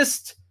he's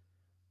missed.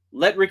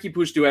 Let Ricky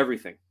Puig do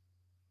everything.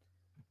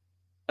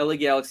 LA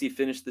Galaxy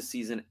finished the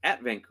season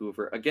at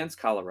Vancouver, against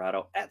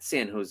Colorado, at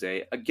San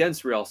Jose,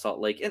 against Real Salt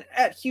Lake, and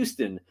at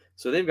Houston.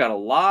 So they've got a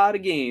lot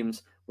of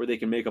games where they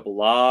can make up a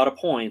lot of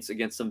points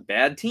against some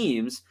bad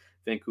teams.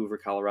 Vancouver,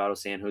 Colorado,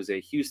 San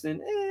Jose,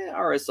 Houston.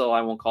 RSL,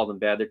 I won't call them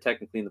bad. They're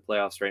technically in the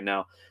playoffs right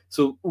now.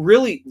 So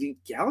really, the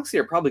Galaxy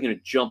are probably going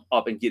to jump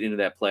up and get into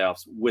that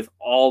playoffs with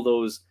all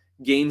those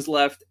games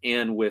left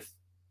and with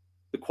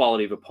the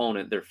quality of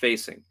opponent they're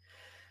facing.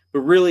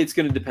 But really, it's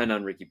going to depend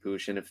on Ricky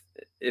Puig. And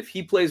if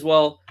he plays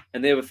well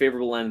and they have a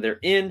favorable end, they're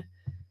in.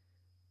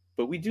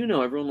 But we do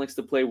know everyone likes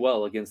to play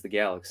well against the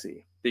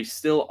Galaxy. They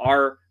still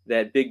are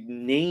that big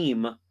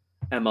name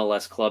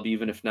MLS club,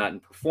 even if not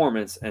in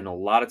performance, and a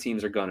lot of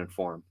teams are gunning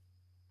for him.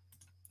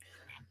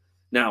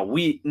 Now,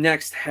 we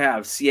next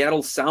have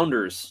Seattle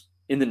Sounders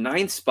in the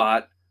 9th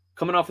spot,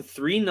 coming off a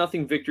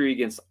 3-0 victory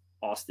against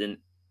Austin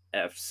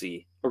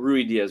FC. A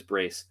Ruidíaz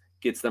brace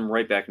gets them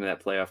right back into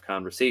that playoff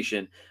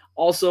conversation.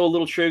 Also, a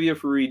little trivia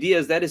for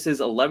Ruidíaz. That is his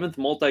 11th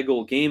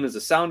multi-goal game as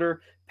a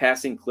Sounder,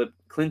 passing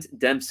Clint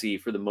Dempsey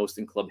for the most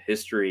in club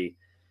history.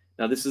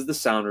 Now, this is the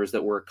Sounders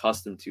that we're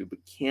accustomed to, but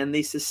can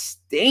they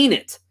sustain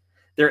it?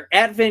 They're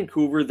at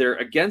Vancouver, they're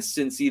against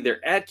Cincy,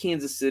 they're at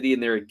Kansas City,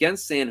 and they're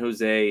against San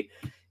Jose.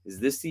 Is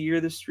this the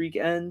year the streak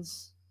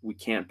ends? We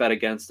can't bet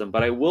against them.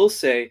 But I will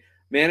say,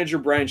 manager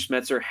Brian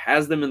Schmetzer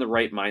has them in the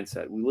right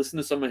mindset. We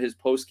listened to some of his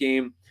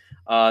post-game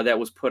that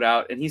was put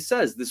out, and he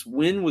says this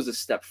win was a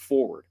step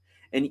forward.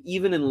 And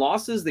even in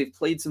losses, they've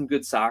played some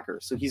good soccer.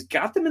 So he's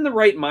got them in the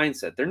right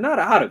mindset. They're not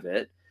out of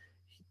it.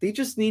 They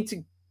just need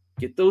to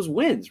get those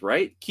wins,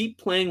 right? Keep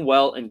playing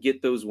well and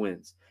get those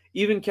wins.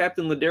 Even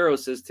Captain Ladero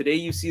says, today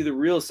you see the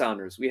real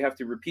Sounders. We have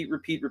to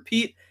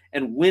repeat,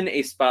 and win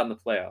a spot in the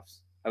playoffs.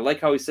 I like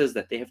how he says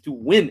that. They have to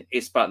win a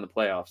spot in the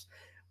playoffs.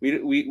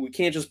 We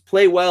can't just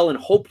play well and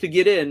hope to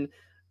get in.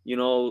 You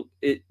know,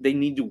 they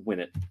need to win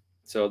it.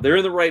 So they're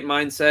in the right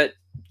mindset.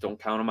 Don't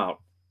count them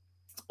out.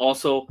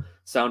 Also,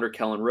 Sounder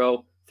Kellen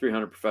Rowe,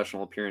 300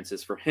 professional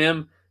appearances for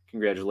him.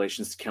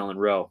 Congratulations to Kellen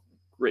Rowe.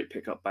 Great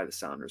pickup by the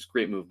Sounders.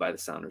 Great move by the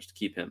Sounders to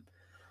keep him.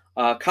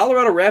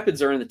 Colorado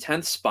Rapids are in the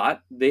 10th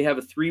spot. They have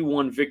a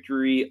 3-1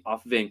 victory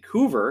off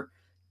Vancouver.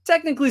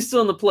 Technically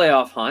still in the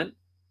playoff hunt.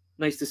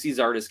 Nice to see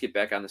Zardes get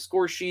back on the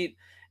score sheet.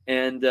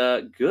 And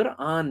good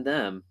on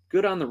them.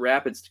 Good on the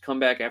Rapids to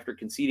come back after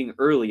conceding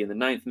early in the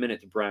 9th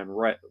minute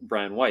to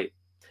Brian White.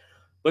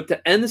 But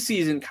to end the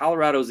season,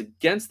 Colorado's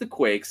against the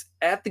Quakes,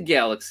 at the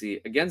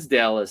Galaxy, against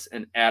Dallas,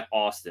 and at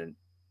Austin.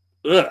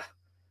 Ugh.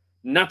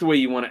 Not the way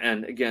you want to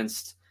end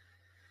against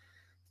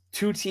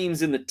two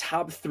teams in the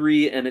top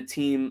 3 and a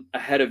team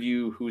ahead of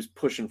you who's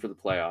pushing for the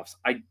playoffs.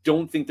 I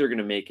don't think they're going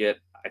to make it.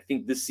 I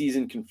think this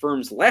season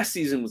confirms last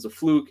season was a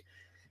fluke.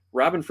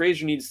 Robin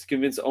Fraser needs to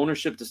convince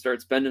ownership to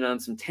start spending on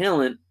some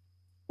talent,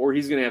 or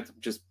he's going to have to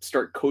just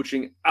start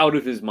coaching out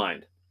of his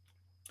mind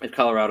if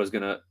Colorado's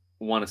going to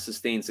want to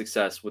sustain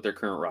success with their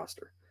current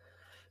roster.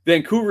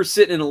 Vancouver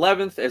sitting in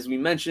 11th, as we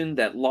mentioned,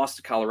 that lost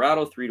to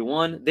Colorado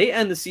 3-1. They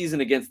end the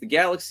season against the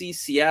Galaxy,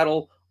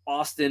 Seattle,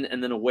 Austin,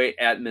 and then away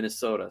at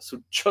Minnesota.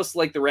 So just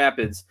like the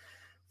Rapids,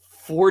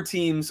 4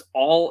 teams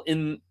all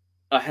in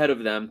ahead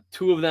of them,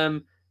 2 of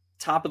them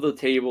top of the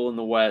table in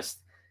the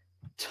West.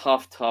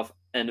 Tough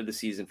end of the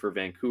season for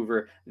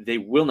Vancouver. They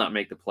will not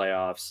make the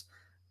playoffs.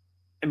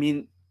 I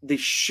mean, they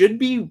should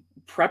be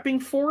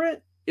prepping for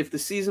it if the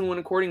season went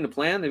according to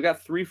plan. They've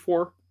got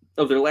 3-4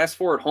 of their last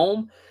 4 at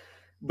home,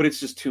 but it's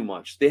just too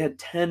much. They had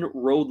 10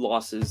 road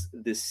losses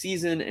this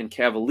season, and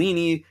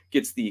Cavallini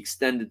gets the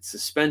extended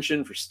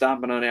suspension for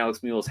stomping on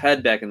Alex Muel's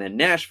head back in that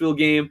Nashville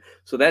game.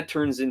 So that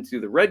turns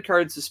into the red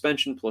card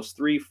suspension plus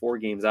 4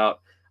 games out.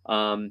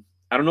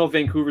 I don't know if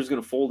Vancouver's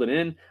going to fold it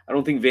in. I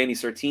don't think Vanni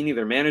Sartini,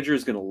 their manager,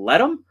 is going to let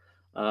them,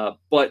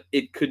 but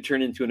it could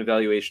turn into an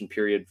evaluation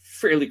period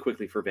fairly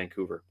quickly for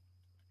Vancouver.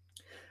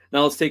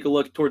 Now let's take a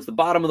look towards the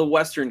bottom of the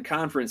Western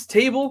Conference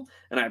table,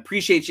 and I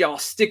appreciate y'all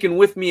sticking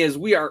with me as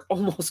we are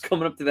almost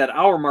coming up to that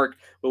hour mark.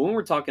 But when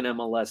we're talking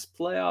MLS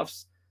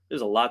playoffs,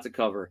 there's a lot to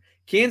cover.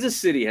 Kansas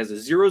City has a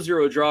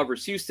 0-0 draw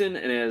versus Houston,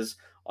 and as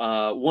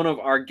one of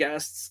our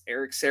guests,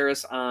 Eric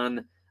Saris,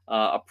 on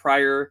a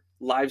prior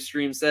live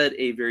stream said,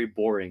 a very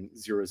boring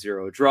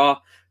 0-0 draw.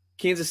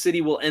 Kansas City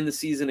will end the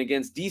season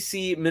against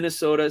DC,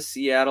 Minnesota,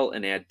 Seattle,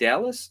 and at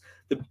Dallas.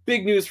 The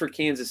big news for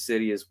Kansas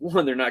City is,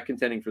 1, they're not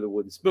contending for the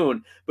wooden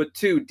spoon, but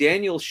 2,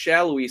 Daniel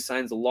Shalhoub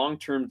signs a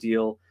long-term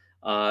deal.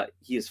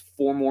 He has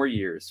 4 more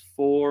years.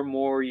 4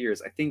 more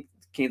years. I think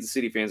Kansas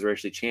City fans are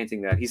actually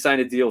chanting that. He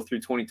signed a deal through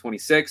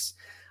 2026.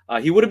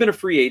 He would have been a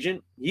free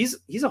agent.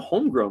 He's a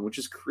homegrown, which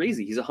is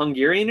crazy. He's a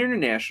Hungarian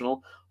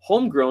international,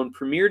 homegrown,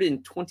 premiered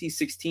in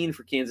 2016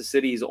 for Kansas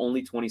City. He's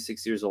only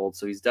 26 years old,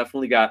 so he's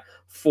definitely got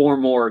 4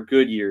 more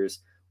good years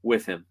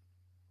with him.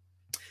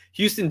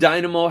 Houston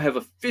Dynamo have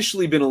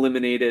officially been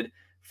eliminated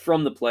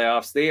from the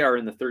playoffs. They are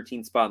in the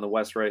 13th spot in the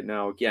West right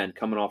now, again,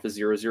 coming off a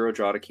 0-0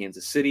 draw to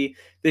Kansas City.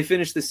 They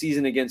finished the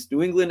season against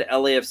New England,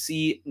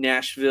 LAFC,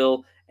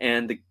 Nashville,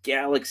 and the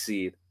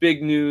Galaxy.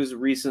 Big news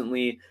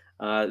recently,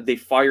 they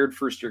fired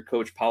first-year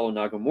coach Paulo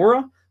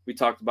Nagamura. We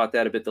talked about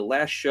that a bit the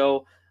last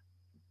show.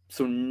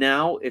 So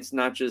now it's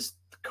not just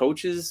the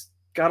coaches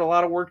got a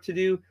lot of work to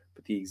do,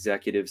 but the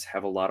executives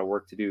have a lot of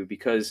work to do,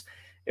 because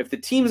if the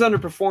team's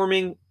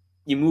underperforming,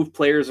 you move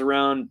players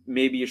around,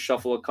 maybe you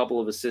shuffle a couple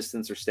of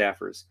assistants or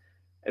staffers.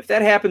 If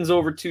that happens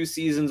over 2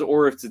 seasons,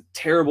 or if it's a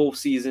terrible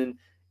season,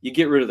 you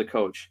get rid of the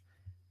coach.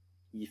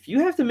 If you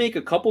have to make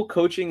a couple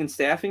coaching and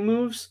staffing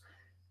moves,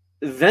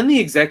 then the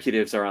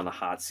executives are on the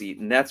hot seat,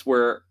 and that's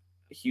where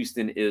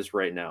Houston is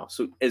right now.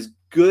 So as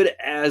good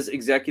as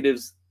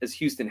executives as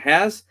Houston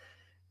has,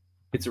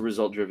 it's a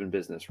result-driven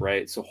business,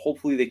 right? So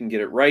hopefully they can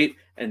get it right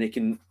and they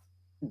can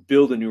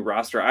build a new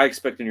roster. I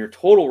expect a near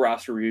total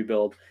roster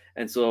rebuild,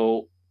 and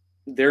so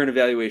they're in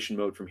evaluation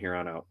mode from here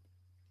on out.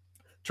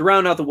 To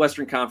round out the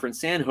Western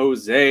Conference, San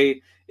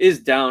Jose is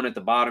down at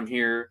the bottom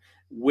here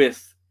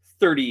with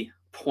 30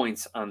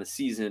 points on the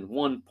season,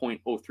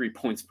 1.03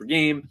 points per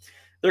game.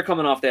 They're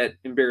coming off that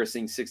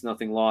embarrassing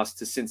 6-0 loss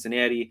to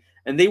Cincinnati,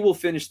 and they will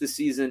finish the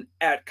season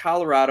at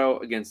Colorado,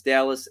 against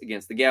Dallas,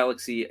 against the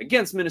Galaxy,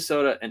 against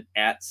Minnesota, and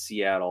at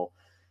Seattle.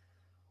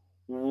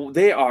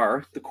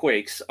 The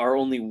Quakes are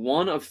only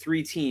one of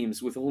 3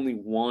 teams with only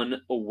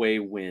 1 away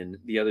win,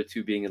 the other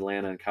 2 being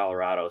Atlanta and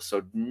Colorado.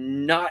 So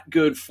not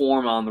good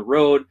form on the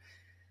road.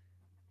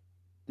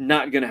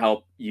 Not going to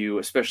help you,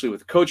 especially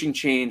with the coaching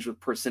change, with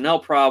personnel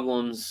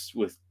problems,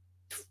 with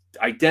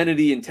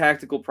identity and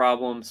tactical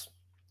problems.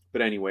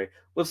 But anyway,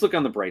 let's look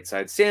on the bright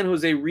side. San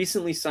Jose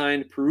recently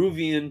signed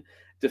Peruvian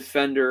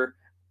defender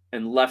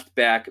and left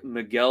back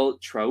Miguel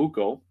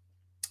Trauco.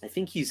 I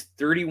think he's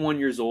 31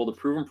 years old, a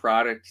proven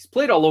product. He's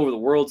played all over the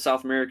world,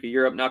 South America,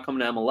 Europe, now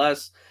coming to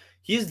MLS.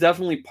 He's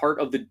definitely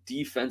part of the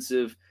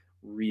defensive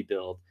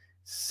rebuild.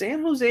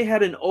 San Jose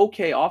had an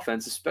okay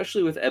offense,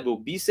 especially with Ebo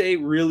Bise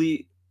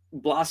really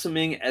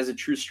blossoming as a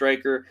true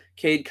striker.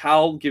 Cade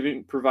Cowell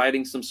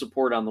providing some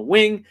support on the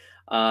wing.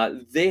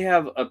 They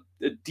have a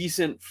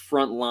decent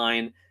front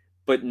line,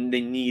 but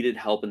they needed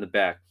help in the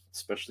back,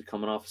 especially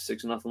coming off a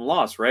 6-0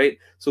 loss, right?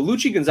 So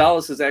Luchi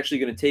Gonzalez is actually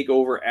going to take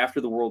over after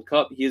the World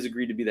Cup. He has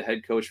agreed to be the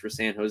head coach for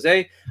San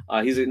Jose.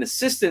 He's an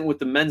assistant with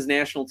the men's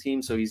national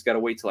team, so he's got to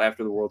wait till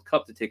after the World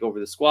Cup to take over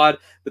the squad.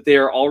 But they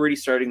are already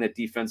starting that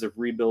defensive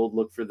rebuild.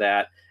 Look for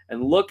that.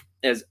 And look,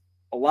 as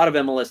a lot of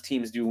MLS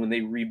teams do when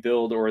they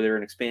rebuild or they're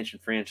an expansion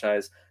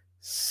franchise,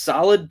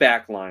 solid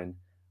backline,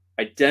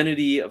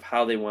 identity of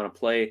how they want to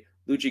play.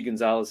 Luchi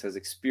Gonzalez has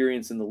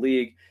experience in the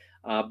league,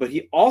 but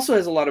he also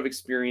has a lot of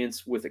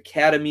experience with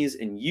academies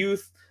and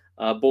youth,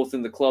 both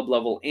in the club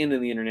level and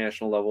in the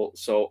international level.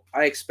 So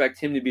I expect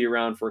him to be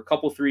around for a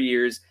couple, 3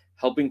 years,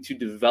 helping to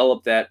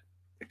develop that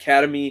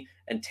academy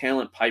and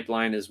talent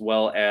pipeline, as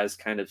well as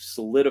kind of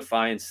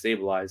solidify and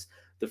stabilize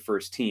the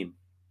first team.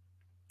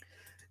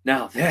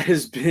 Now, that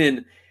has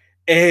been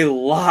a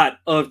lot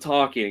of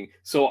talking.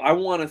 So I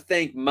want to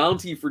thank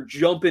Mountie for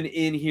jumping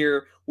in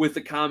here with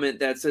a comment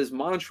that says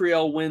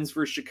Montreal wins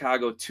for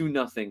Chicago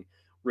 2-0.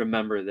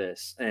 Remember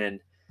this. And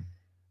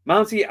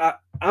Mountie,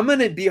 I'm going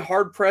to be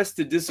hard-pressed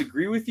to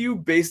disagree with you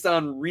based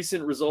on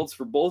recent results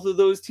for both of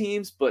those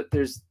teams, but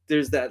there's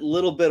that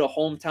little bit of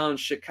hometown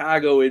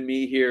Chicago in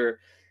me here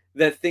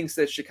that thinks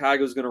that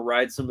Chicago's going to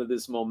ride some of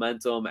this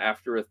momentum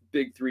after a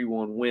big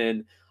 3-1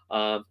 win.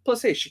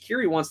 Plus, hey,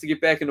 Shaqiri wants to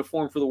get back into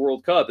form for the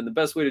World Cup, and the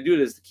best way to do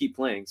it is to keep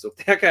playing. So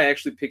if that guy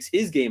actually picks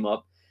his game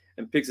up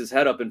and picks his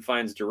head up and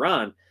finds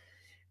Duran,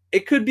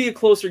 it could be a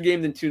closer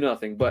game than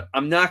 2-0, but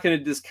I'm not going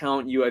to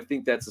discount you. I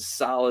think that's a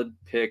solid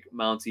pick,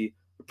 Mountie.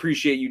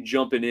 Appreciate you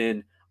jumping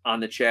in on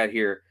the chat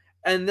here.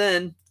 And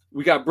then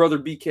we got Brother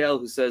BKL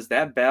who says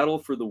that battle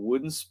for the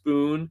wooden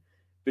spoon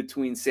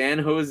between San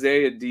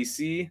Jose and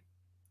DC,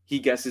 he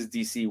guesses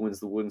DC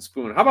wins the wooden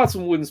spoon. How about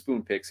some wooden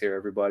spoon picks here,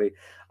 everybody?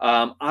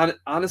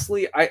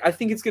 Honestly, I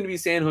think it's going to be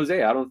San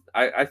Jose.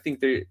 I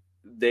think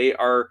they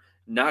are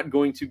not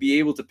going to be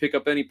able to pick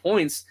up any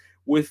points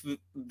with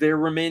their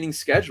remaining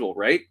schedule,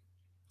 right?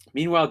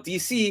 Meanwhile,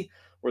 DC,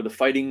 or the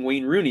Fighting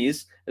Wayne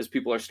Rooneys, as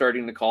people are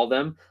starting to call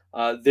them,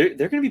 they're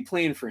going to be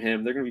playing for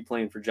him. They're going to be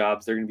playing for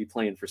jobs. They're going to be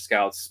playing for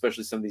scouts,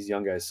 especially some of these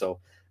young guys. So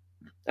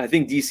I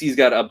think DC's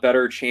got a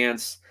better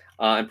chance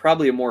and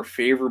probably a more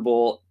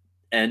favorable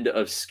end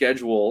of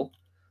schedule.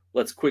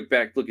 Let's quick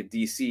back look at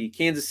DC.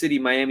 Kansas City,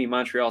 Miami,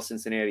 Montreal,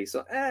 Cincinnati.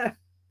 So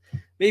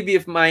maybe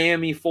if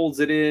Miami folds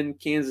it in,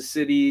 Kansas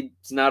City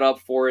is not up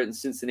for it, and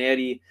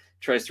Cincinnati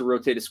tries to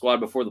rotate a squad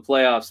before the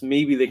playoffs,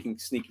 maybe they can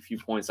sneak a few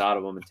points out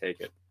of them and take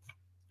it.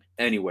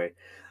 Anyway,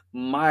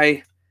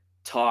 my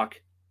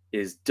talk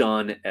is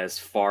done as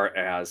far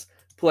as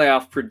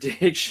playoff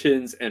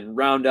predictions and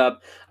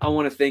roundup. I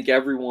want to thank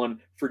everyone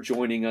for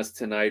joining us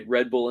tonight.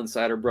 Red Bull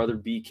Insider Brother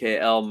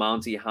BKL,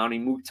 Mountie,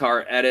 Hani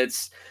Mukhtar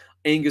Edits,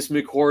 Angus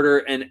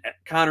McHorder, and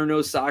Connor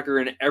Knows Soccer,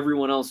 and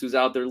everyone else who's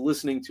out there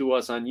listening to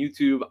us on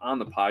YouTube, on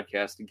the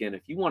podcast. Again,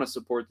 if you want to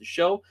support the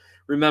show,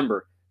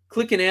 remember,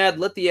 click an ad,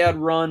 let the ad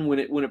run. When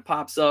it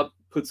pops up,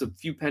 puts a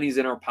few pennies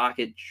in our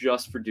pocket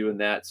just for doing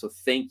that. So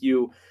thank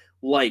you.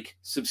 Like,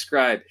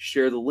 subscribe,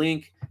 share the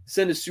link,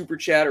 send a super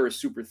chat or a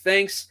super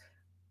thanks.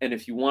 And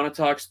if you want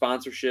to talk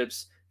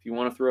sponsorships, if you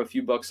want to throw a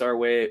few bucks our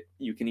way,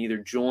 you can either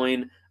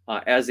join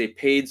as a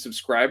paid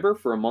subscriber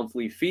for a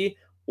monthly fee,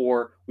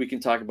 or we can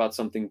talk about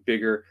something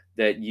bigger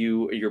that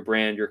you, your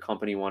brand, your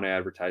company want to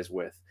advertise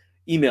with.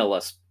 Email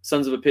us,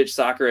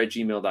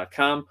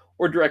 sonsofapitchsoccer@gmail.com,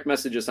 or direct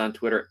message us on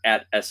Twitter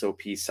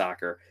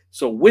 @SOPsoccer.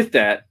 So with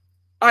that,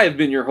 I have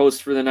been your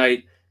host for the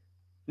night,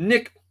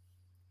 Nick,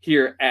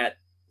 here at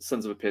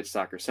Sons of a Pitch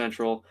Soccer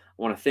Central.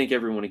 I want to thank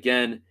everyone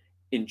again.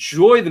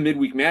 Enjoy the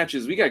midweek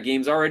matches. We got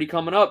games already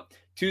coming up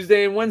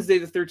Tuesday and Wednesday,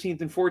 the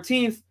 13th and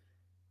 14th.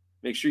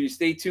 Make sure you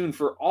stay tuned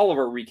for all of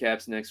our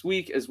recaps next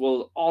week, as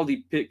well as all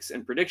the picks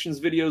and predictions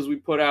videos we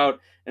put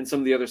out and some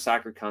of the other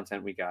soccer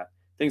content we got.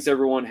 Thanks,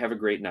 everyone. Have a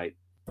great night.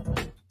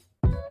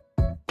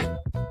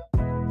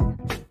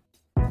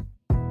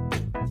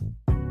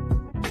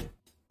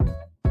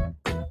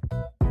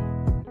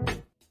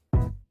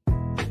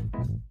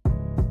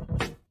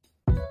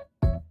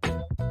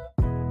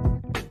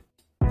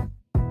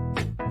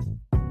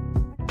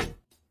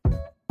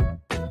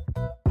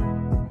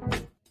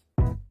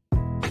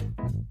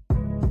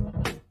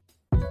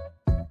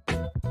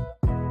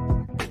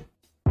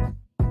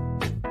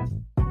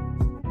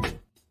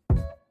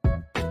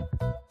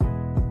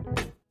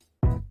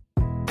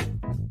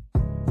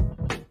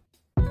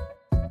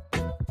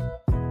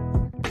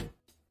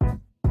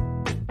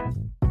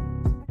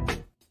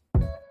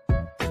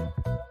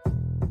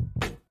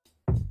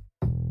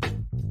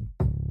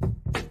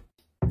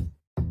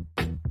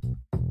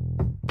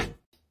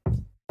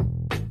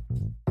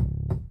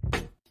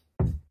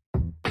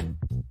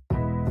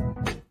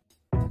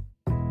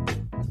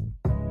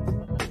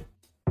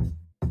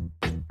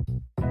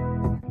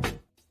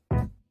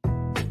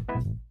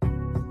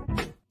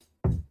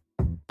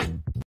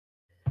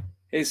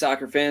 Hey,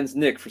 soccer fans,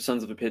 Nick for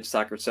Sons of a Pitch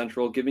Soccer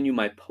Central, giving you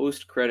my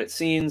post-credit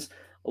scenes,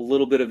 a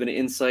little bit of an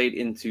insight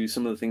into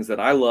some of the things that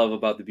I love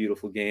about the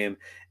beautiful game.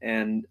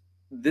 And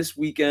this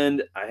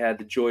weekend, I had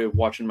the joy of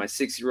watching my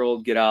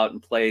 6-year-old get out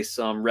and play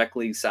some rec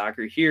league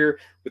soccer here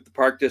with the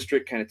Park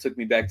District. Kind of took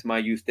me back to my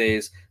youth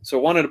days. So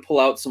I wanted to pull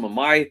out some of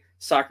my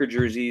soccer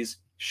jerseys,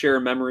 share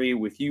a memory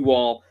with you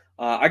all.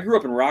 I grew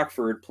up in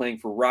Rockford playing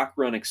for Rock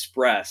Run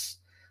Express.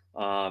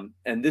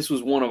 And this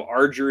was one of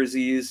our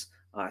jerseys.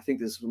 I think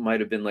this might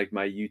have been like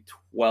my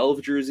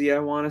U12 jersey, I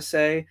want to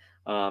say.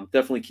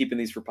 Definitely keeping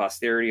these for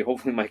posterity.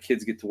 Hopefully my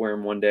kids get to wear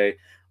them one day.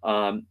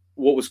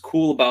 What was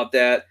cool about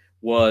that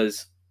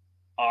was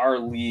our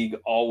league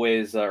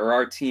always, or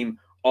our team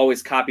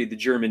always copied the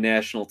German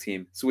national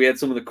team. So we had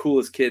some of the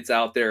coolest kits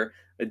out there,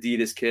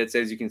 Adidas kits.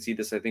 As you can see,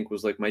 this I think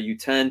was like my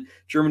U10.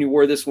 Germany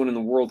wore this one in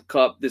the World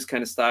Cup, this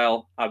kind of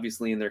style,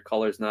 obviously in their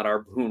colors, not our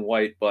blue and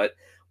white, but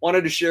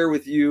wanted to share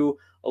with you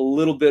a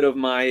little bit of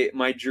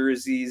my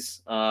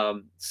jerseys,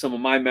 some of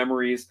my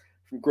memories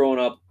from growing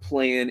up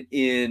playing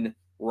in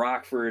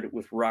Rockford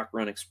with Rock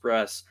Run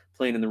Express,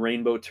 playing in the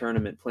Rainbow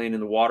Tournament, playing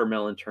in the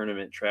Watermelon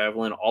Tournament,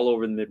 traveling all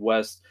over the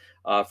Midwest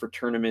for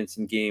tournaments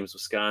and games,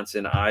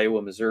 Wisconsin,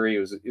 Iowa, Missouri. It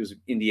was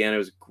Indiana. It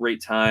was a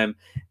great time,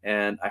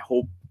 and I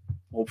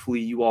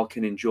hopefully you all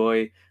can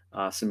enjoy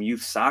some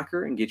youth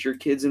soccer and get your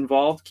kids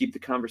involved, keep the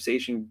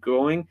conversation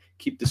going,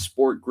 keep the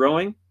sport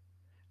growing.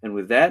 And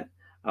with that,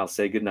 I'll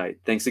say goodnight.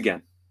 Thanks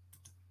again.